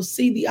 but they will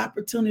see the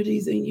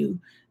opportunities in you.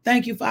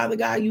 Thank you, Father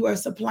God, you are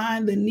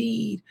supplying the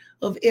need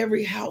of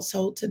every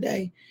household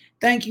today.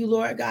 Thank you,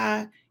 Lord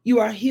God, you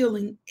are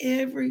healing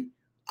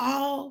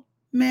all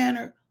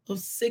manner of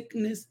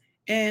sickness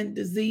and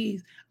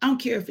disease. I don't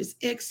care if it's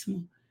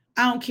eczema.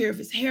 I don't care if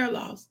it's hair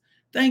loss.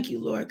 Thank you,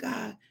 Lord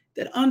God,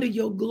 that under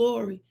your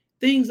glory,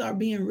 things are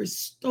being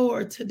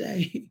restored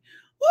today.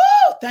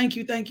 Woo! Thank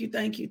you, thank you,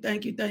 thank you,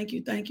 thank you, thank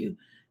you, thank you.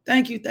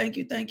 Thank you, thank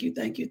you, thank you,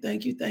 thank you,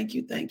 thank you, thank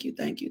you, thank you,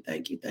 thank you,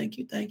 thank you, thank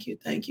you, thank you,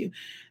 thank you,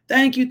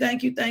 thank you,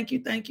 thank you, thank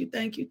you, thank you,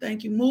 thank you,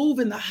 thank you. Move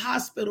in the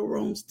hospital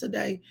rooms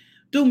today.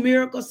 Do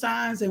miracle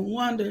signs and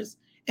wonders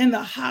in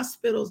the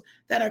hospitals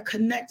that are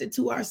connected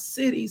to our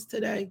cities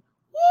today.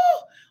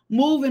 Woo!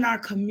 Move in our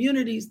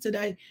communities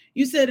today.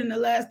 You said in the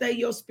last day,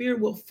 your spirit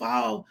will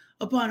fall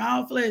upon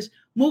all flesh.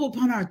 Move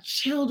upon our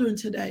children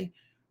today.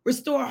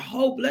 Restore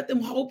hope. Let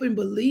them hope and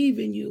believe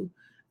in you.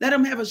 Let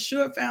them have a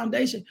sure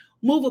foundation.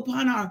 Move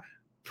upon our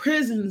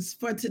prisons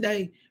for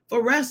today,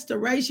 for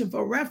restoration,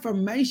 for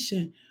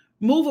reformation.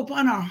 Move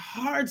upon our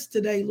hearts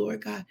today,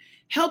 Lord God.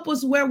 Help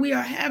us where we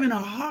are having a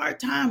hard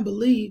time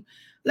believe.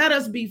 Let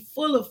us be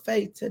full of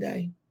faith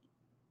today.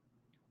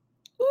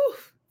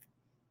 Oof.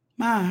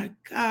 My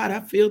God,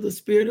 I feel the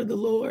Spirit of the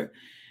Lord.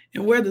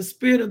 And where the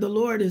Spirit of the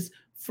Lord is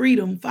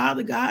freedom.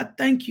 Father God,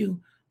 thank you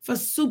for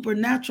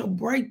supernatural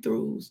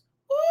breakthroughs.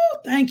 Ooh,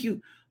 thank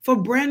you for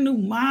brand new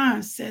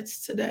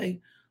mindsets today.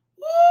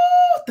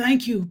 Ooh,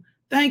 thank you.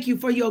 Thank you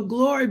for your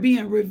glory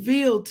being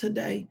revealed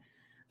today.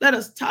 Let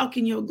us talk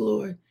in your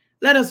glory.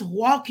 Let us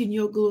walk in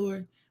your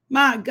glory.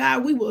 My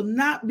God, we will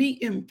not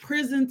be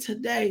imprisoned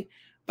today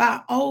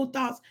by old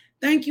thoughts.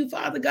 Thank you,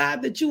 Father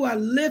God, that you are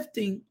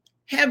lifting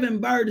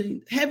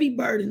heavy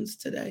burdens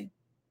today.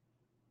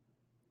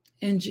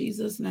 In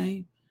Jesus'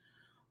 name.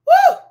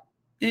 Woo!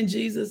 In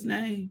Jesus'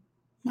 name.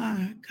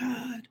 My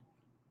God.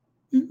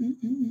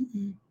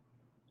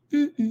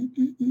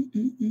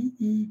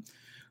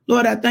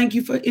 Lord, I thank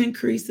you for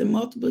increase and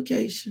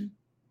multiplication.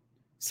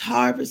 It's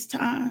harvest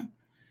time.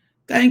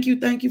 Thank you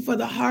for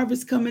the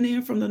harvest coming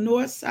in from the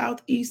north,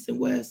 south, east, and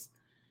west.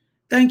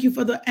 Thank you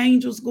for the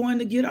angels going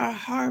to get our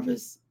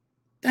harvest.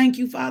 Thank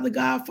you, Father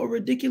God, for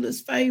ridiculous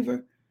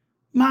favor.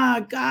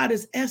 My God,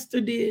 as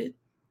Esther did.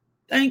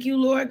 Thank you,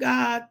 Lord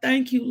God.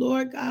 Thank you,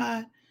 Lord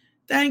God.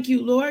 Thank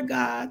you, Lord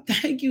God.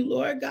 Thank you,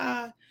 Lord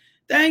God.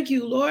 Thank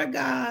you, Lord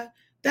God.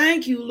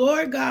 Thank you,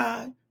 Lord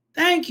God.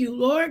 Thank you,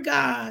 Lord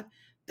God.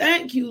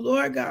 Thank you,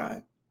 Lord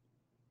God.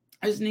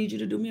 I just need you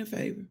to do me a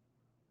favor.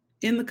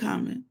 In the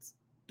comments,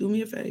 do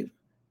me a favor.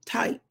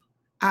 Type,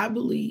 I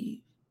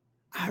believe,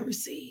 I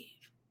receive.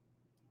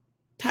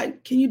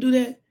 Type, can you do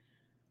that?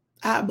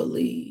 I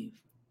believe,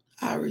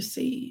 I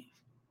receive.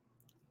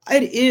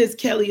 It is,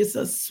 Kelly, it's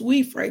a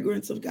sweet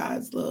fragrance of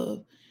God's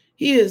love.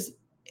 He is,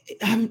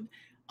 I'm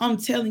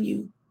telling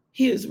you,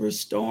 he is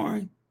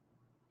restoring.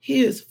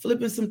 He is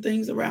flipping some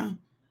things around.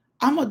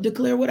 I'm going to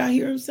declare what I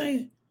hear him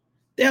saying.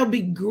 There'll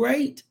be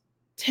great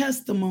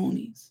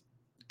testimonies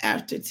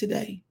after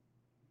today.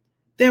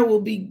 There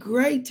will be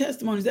great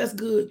testimonies. That's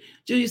good.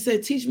 Julia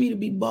said, teach me to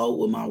be bold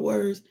with my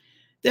words.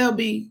 There'll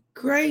be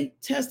great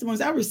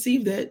testimonies. I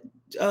received that,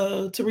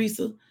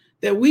 Teresa,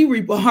 that we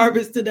reap a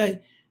harvest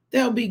today.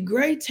 There'll be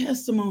great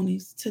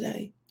testimonies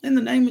today. In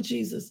the name of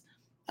Jesus,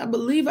 I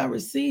believe I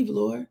receive,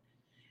 Lord.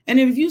 And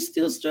if you're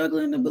still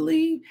struggling to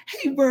believe,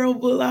 hey, Burl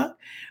Bullock,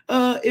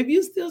 if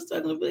you're still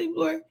struggling to believe,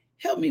 Lord,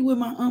 help me with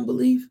my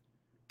unbelief,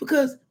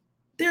 because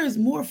there is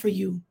more for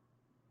you.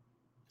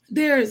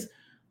 There is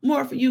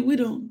more for you. We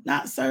do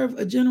not serve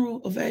a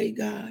general or vague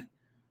God.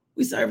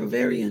 We serve a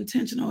very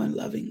intentional and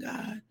loving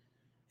God.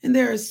 And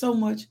there is so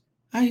much.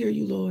 I hear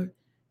you, Lord.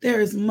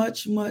 There is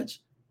much,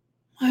 much,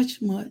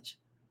 much, much,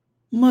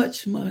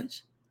 much,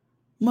 much,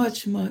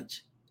 much,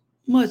 much,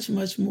 much,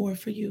 much more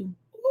for you.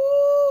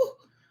 Ooh.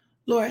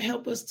 Lord,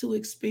 help us to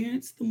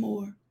experience the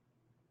more.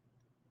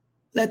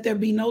 Let there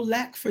be no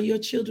lack for your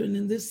children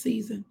in this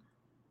season.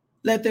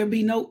 Let there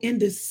be no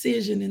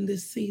indecision in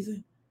this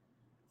season.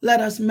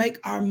 Let us make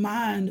our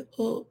mind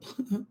up.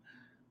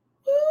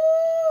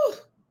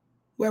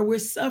 Where we're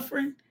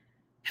suffering,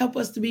 help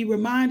us to be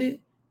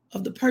reminded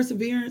of the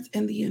perseverance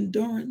and the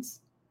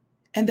endurance,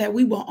 and that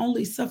we will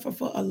only suffer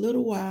for a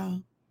little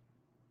while.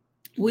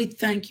 We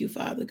thank you,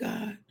 Father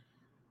God.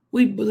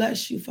 We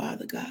bless you,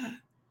 Father God.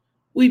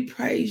 We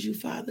praise you,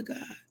 Father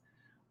God.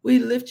 We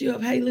lift you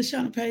up. Hey,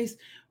 Lashana Pace,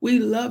 we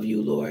love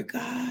you, Lord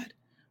God.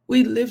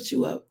 We lift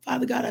you up.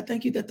 Father God, I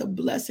thank you that the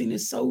blessing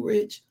is so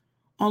rich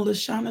on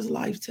Lashana's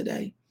life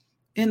today.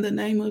 In the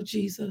name of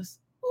Jesus.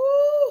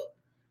 Ooh,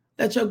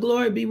 let your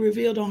glory be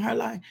revealed on her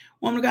life.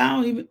 Woman of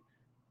God,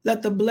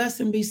 let the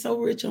blessing be so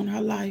rich on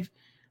her life.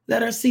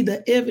 Let her see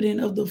the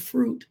evidence of the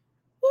fruit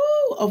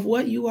of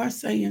what you are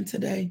saying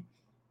today.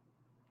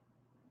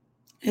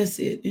 That's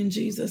it, in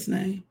Jesus'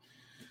 name.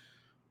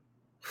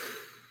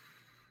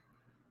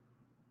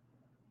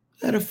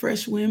 Let a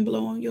fresh wind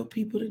blow on your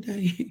people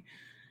today.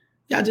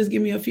 Y'all just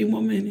give me a few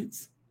more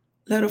minutes.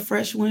 Let a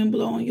fresh wind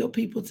blow on your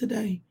people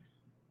today.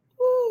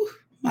 Woo.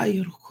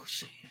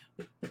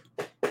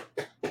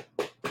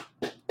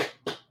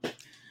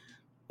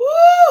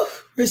 Woo.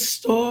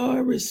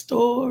 Restore,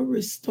 restore,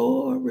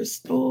 restore,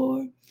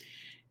 restore.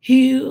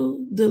 Heal,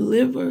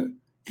 deliver,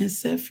 and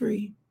set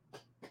free.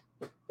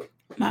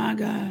 My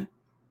God.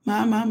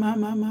 My.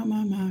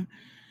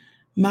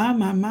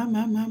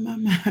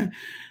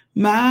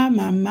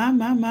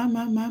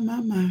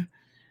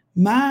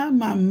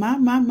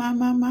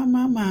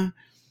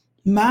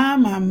 My.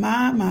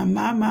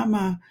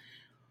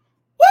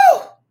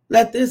 Woo!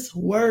 Let this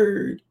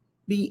word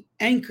be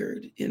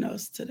anchored in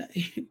us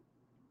today.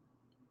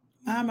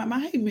 My.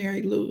 Hey,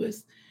 Mary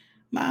Lewis.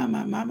 My.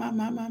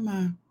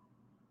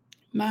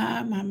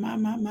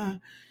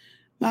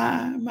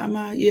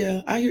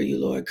 Yeah, I hear you,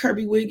 Lord.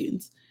 Kirby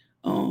Wiggins.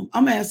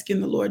 I'm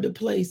asking the Lord to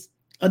place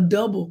a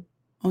double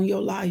on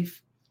your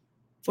life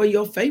for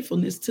your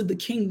faithfulness to the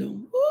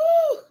kingdom.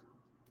 Woo!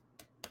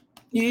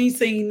 You ain't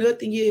seen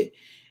nothing yet.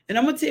 And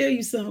I'm going to tell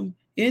you something.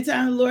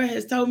 Anytime the Lord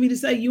has told me to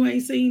say you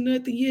ain't seen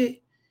nothing yet,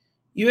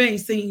 you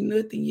ain't seen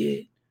nothing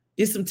yet.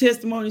 It's some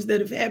testimonies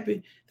that have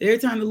happened. That every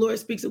time the Lord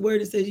speaks a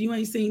word and says, you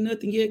ain't seen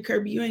nothing yet,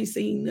 Kirby, you ain't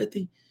seen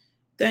nothing.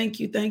 Thank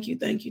you, thank you,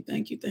 thank you,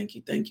 thank you, thank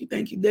you, thank you,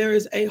 thank you. There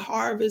is a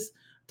harvest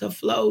to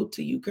flow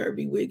to you,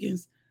 Kirby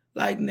Wiggins,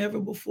 like never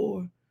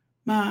before.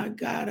 My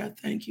God, I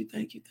thank you,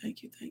 thank you,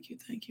 thank you, thank you,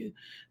 thank you.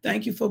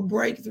 Thank you for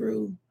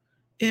breakthrough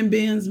in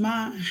Ben's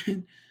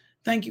mind.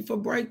 Thank you for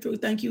breakthrough.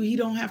 Thank you. He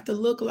don't have to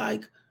look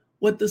like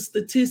what the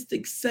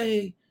statistics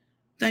say.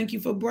 Thank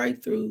you for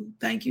breakthrough.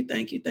 Thank you,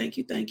 thank you, thank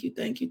you, thank you,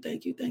 thank you,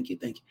 thank you, thank you,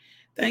 thank you,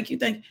 thank you,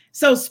 thank you.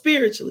 So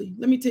spiritually,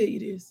 let me tell you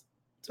this.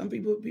 Some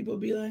people be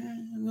like,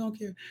 we don't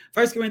care.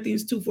 1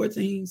 Corinthians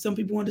 2:14. Some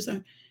people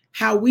understand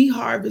how we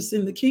harvest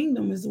in the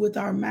kingdom is with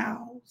our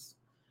mouths.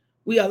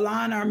 We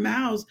align our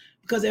mouths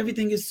because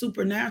everything is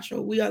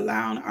supernatural. We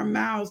align our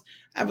mouths.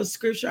 I have a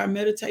scripture I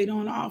meditate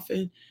on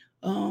often.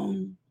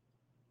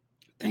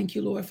 Thank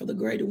you, Lord, for the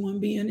greater one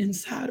being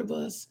inside of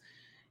us,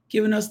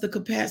 giving us the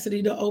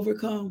capacity to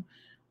overcome.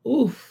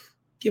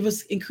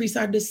 Increase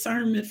our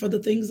discernment for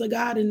the things of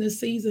God in this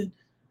season.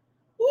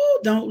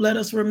 Don't let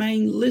us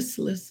remain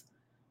listless.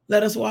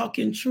 Let us walk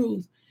in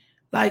truth.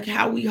 Like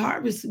how we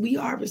harvest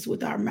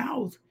with our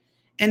mouth.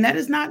 And that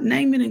is not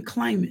name it and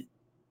claim it.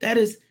 That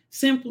is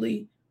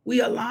simply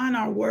we align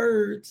our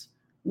words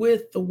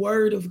with the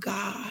word of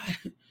God.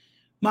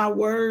 My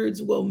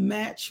words will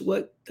match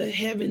what the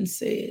heaven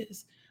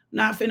says. I'm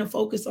not finna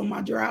focus on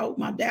my drought,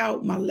 my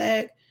doubt, my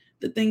lack,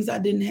 the things I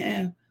didn't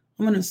have.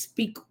 I'm gonna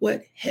speak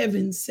what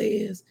heaven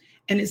says.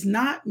 And it's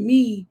not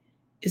me,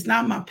 it's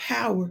not my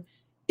power,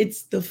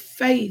 it's the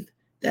faith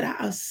that I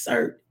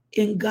assert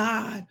in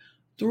God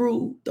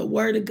through the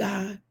word of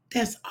God.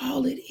 That's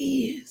all it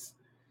is.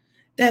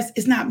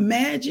 It's not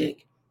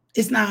magic.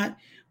 It's not,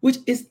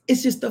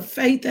 it's just the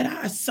faith that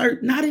I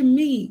assert, not in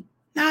me,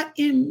 not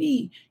in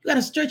me. You got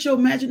to stretch your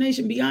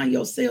imagination beyond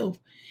yourself.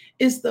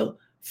 It's the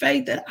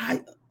faith that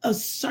I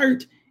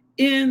assert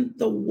in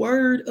the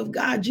word of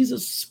God.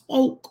 Jesus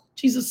spoke.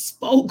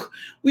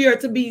 We are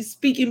to be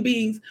speaking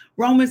beings.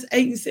 Romans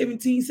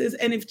 8:17 says,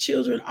 and if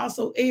children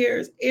also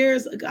heirs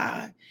of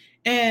God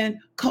and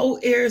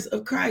co-heirs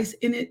of Christ,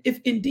 and if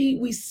indeed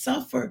we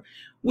suffer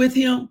with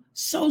him,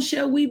 so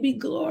shall we be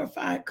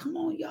glorified. Come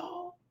on,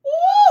 y'all.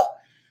 Woo!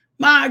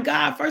 My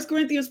God, 1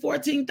 Corinthians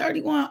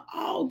 14:31,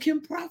 all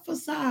can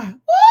prophesy.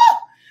 Woo!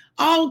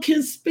 All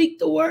can speak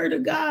the word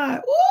of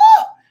God.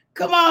 Woo!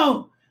 Come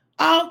on.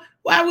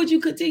 Why would you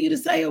continue to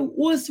say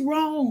what's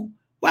wrong?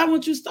 Why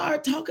won't you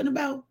start talking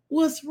about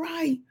what's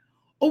right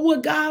or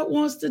what God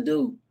wants to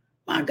do?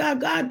 My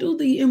God, do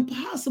the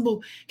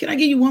impossible. Can I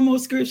give you one more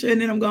scripture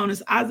and then I'm going?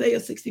 It's Isaiah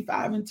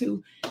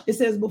 65:2. It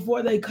says,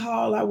 before they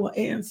call, I will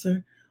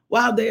answer.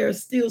 While they are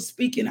still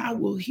speaking, I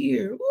will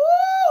hear.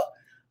 Woo!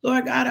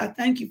 Lord God, I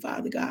thank you,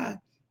 Father God,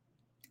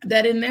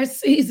 that in their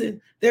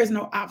season, there's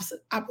no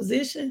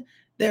opposition,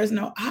 there's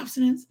no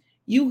obstinance.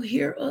 You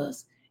hear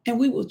us, and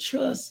we will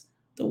trust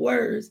the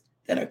words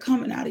that are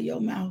coming out of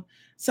your mouth.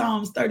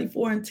 Psalms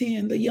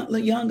 34:10, the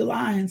young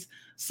lions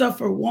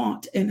suffer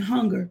want and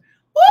hunger.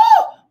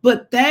 Woo!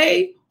 But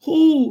they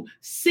who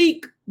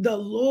seek the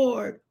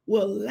Lord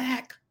will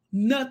lack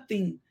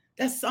nothing.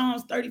 That's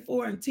Psalms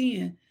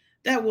 34:10.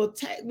 That will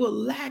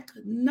lack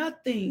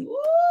nothing. Woo!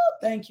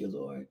 Thank you,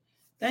 Lord.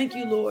 Thank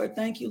you, Lord.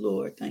 Thank you,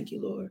 Lord. Thank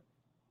you, Lord.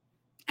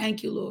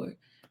 Thank you, Lord.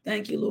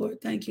 Thank you,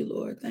 Lord. Thank you,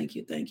 Lord. Thank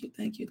you, thank you,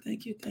 thank you,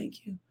 thank you,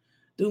 thank you.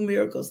 Do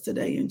miracles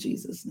today in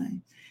Jesus'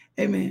 name.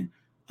 Amen.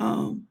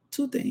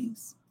 Two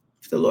things.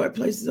 If the Lord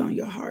places on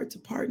your heart to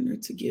partner,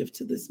 to give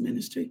to this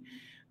ministry,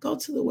 go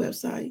to the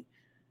website.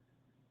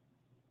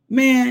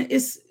 Man,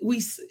 it's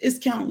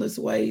countless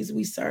ways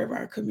we serve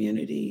our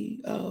community.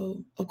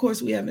 Of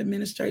course, we have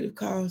administrative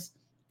costs,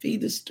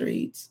 feed the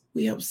streets.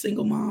 We help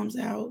single moms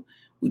out.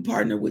 We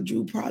partner with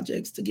Drew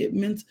Projects to get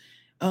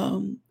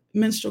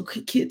menstrual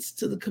kits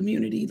to the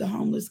community, the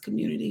homeless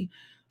community.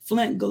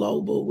 Flint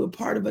Global, we're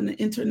part of an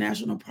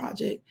international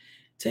project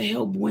to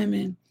help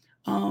women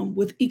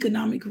with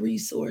economic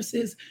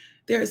resources.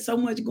 There is so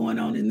much going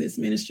on in this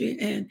ministry.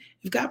 And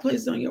if God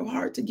places on your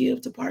heart to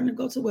give, to partner,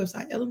 go to the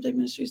website,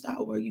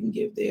 lmjministries.org. You can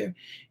give there.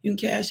 You can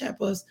cash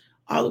app us.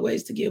 All the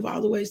ways to give,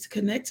 all the ways to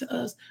connect to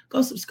us.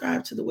 Go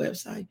subscribe to the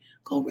website.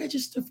 Go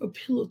register for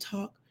Pillow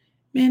Talk.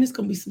 Man, it's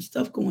going to be some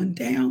stuff going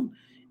down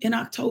in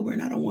October,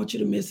 and I don't want you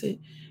to miss it.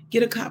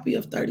 Get a copy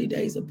of 30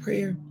 Days of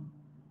Prayer.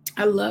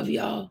 I love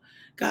y'all.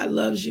 God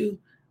loves you.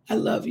 I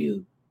love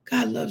you.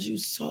 God loves you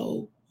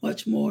so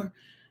much more.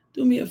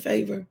 Do me a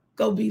favor.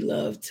 Go be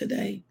loved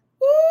today.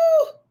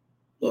 Woo!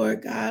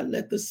 Lord God,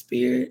 let the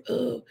Spirit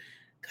of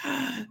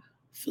God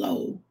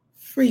flow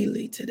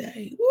freely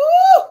today.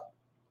 Woo!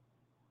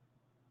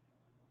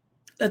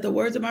 Let the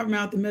words of our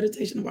mouth, the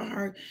meditation of our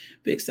heart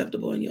be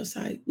acceptable in your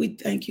sight. We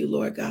thank you,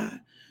 Lord God,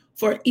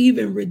 for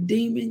even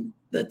redeeming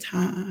the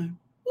time.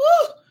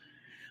 Woo!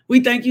 We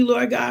thank you,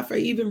 Lord God, for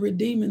even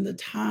redeeming the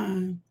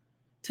time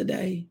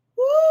today.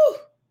 Woo!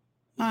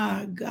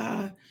 My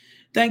God.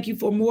 Thank you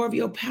for more of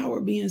your power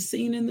being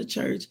seen in the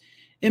church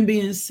and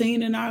being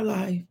seen in our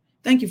life.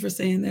 Thank you for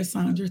saying that,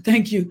 Sandra.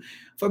 Thank you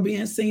for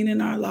being seen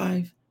in our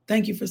life.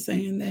 Thank you for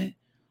saying that.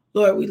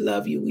 Lord, we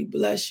love you. We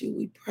bless you.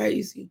 We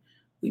praise you.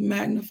 We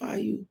magnify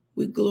you.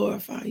 We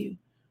glorify you.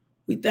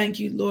 We thank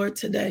you, Lord,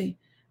 today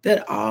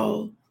that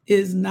all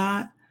is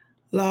not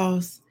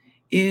lost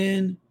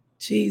in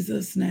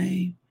Jesus'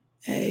 name.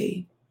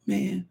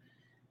 Amen.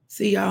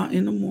 See y'all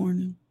in the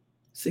morning,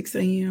 6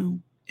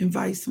 a.m.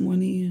 Invite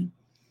someone in.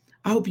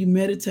 I hope you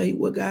meditate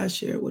what God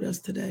shared with us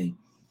today.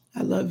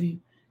 I love you.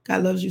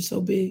 God loves you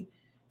so big.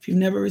 If you've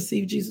never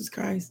received Jesus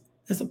Christ,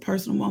 that's a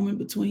personal moment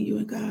between you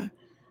and God.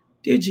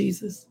 Dear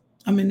Jesus,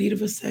 I'm in need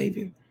of a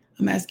Savior.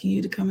 I'm asking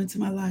you to come into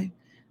my life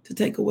to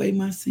take away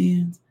my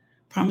sins.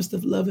 Promise to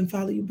love and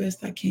follow you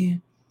best I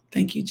can.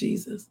 Thank you,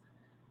 Jesus,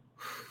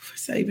 for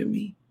saving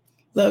me.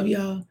 Love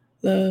y'all.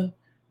 Love,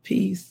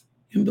 peace,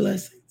 and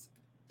blessings.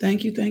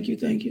 Thank you, thank you,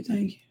 thank you,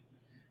 thank you.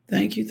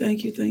 Thank you,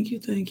 thank you, thank you,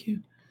 thank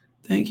you.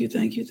 Thank you,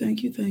 thank you,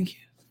 thank you, thank you.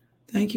 Thank you.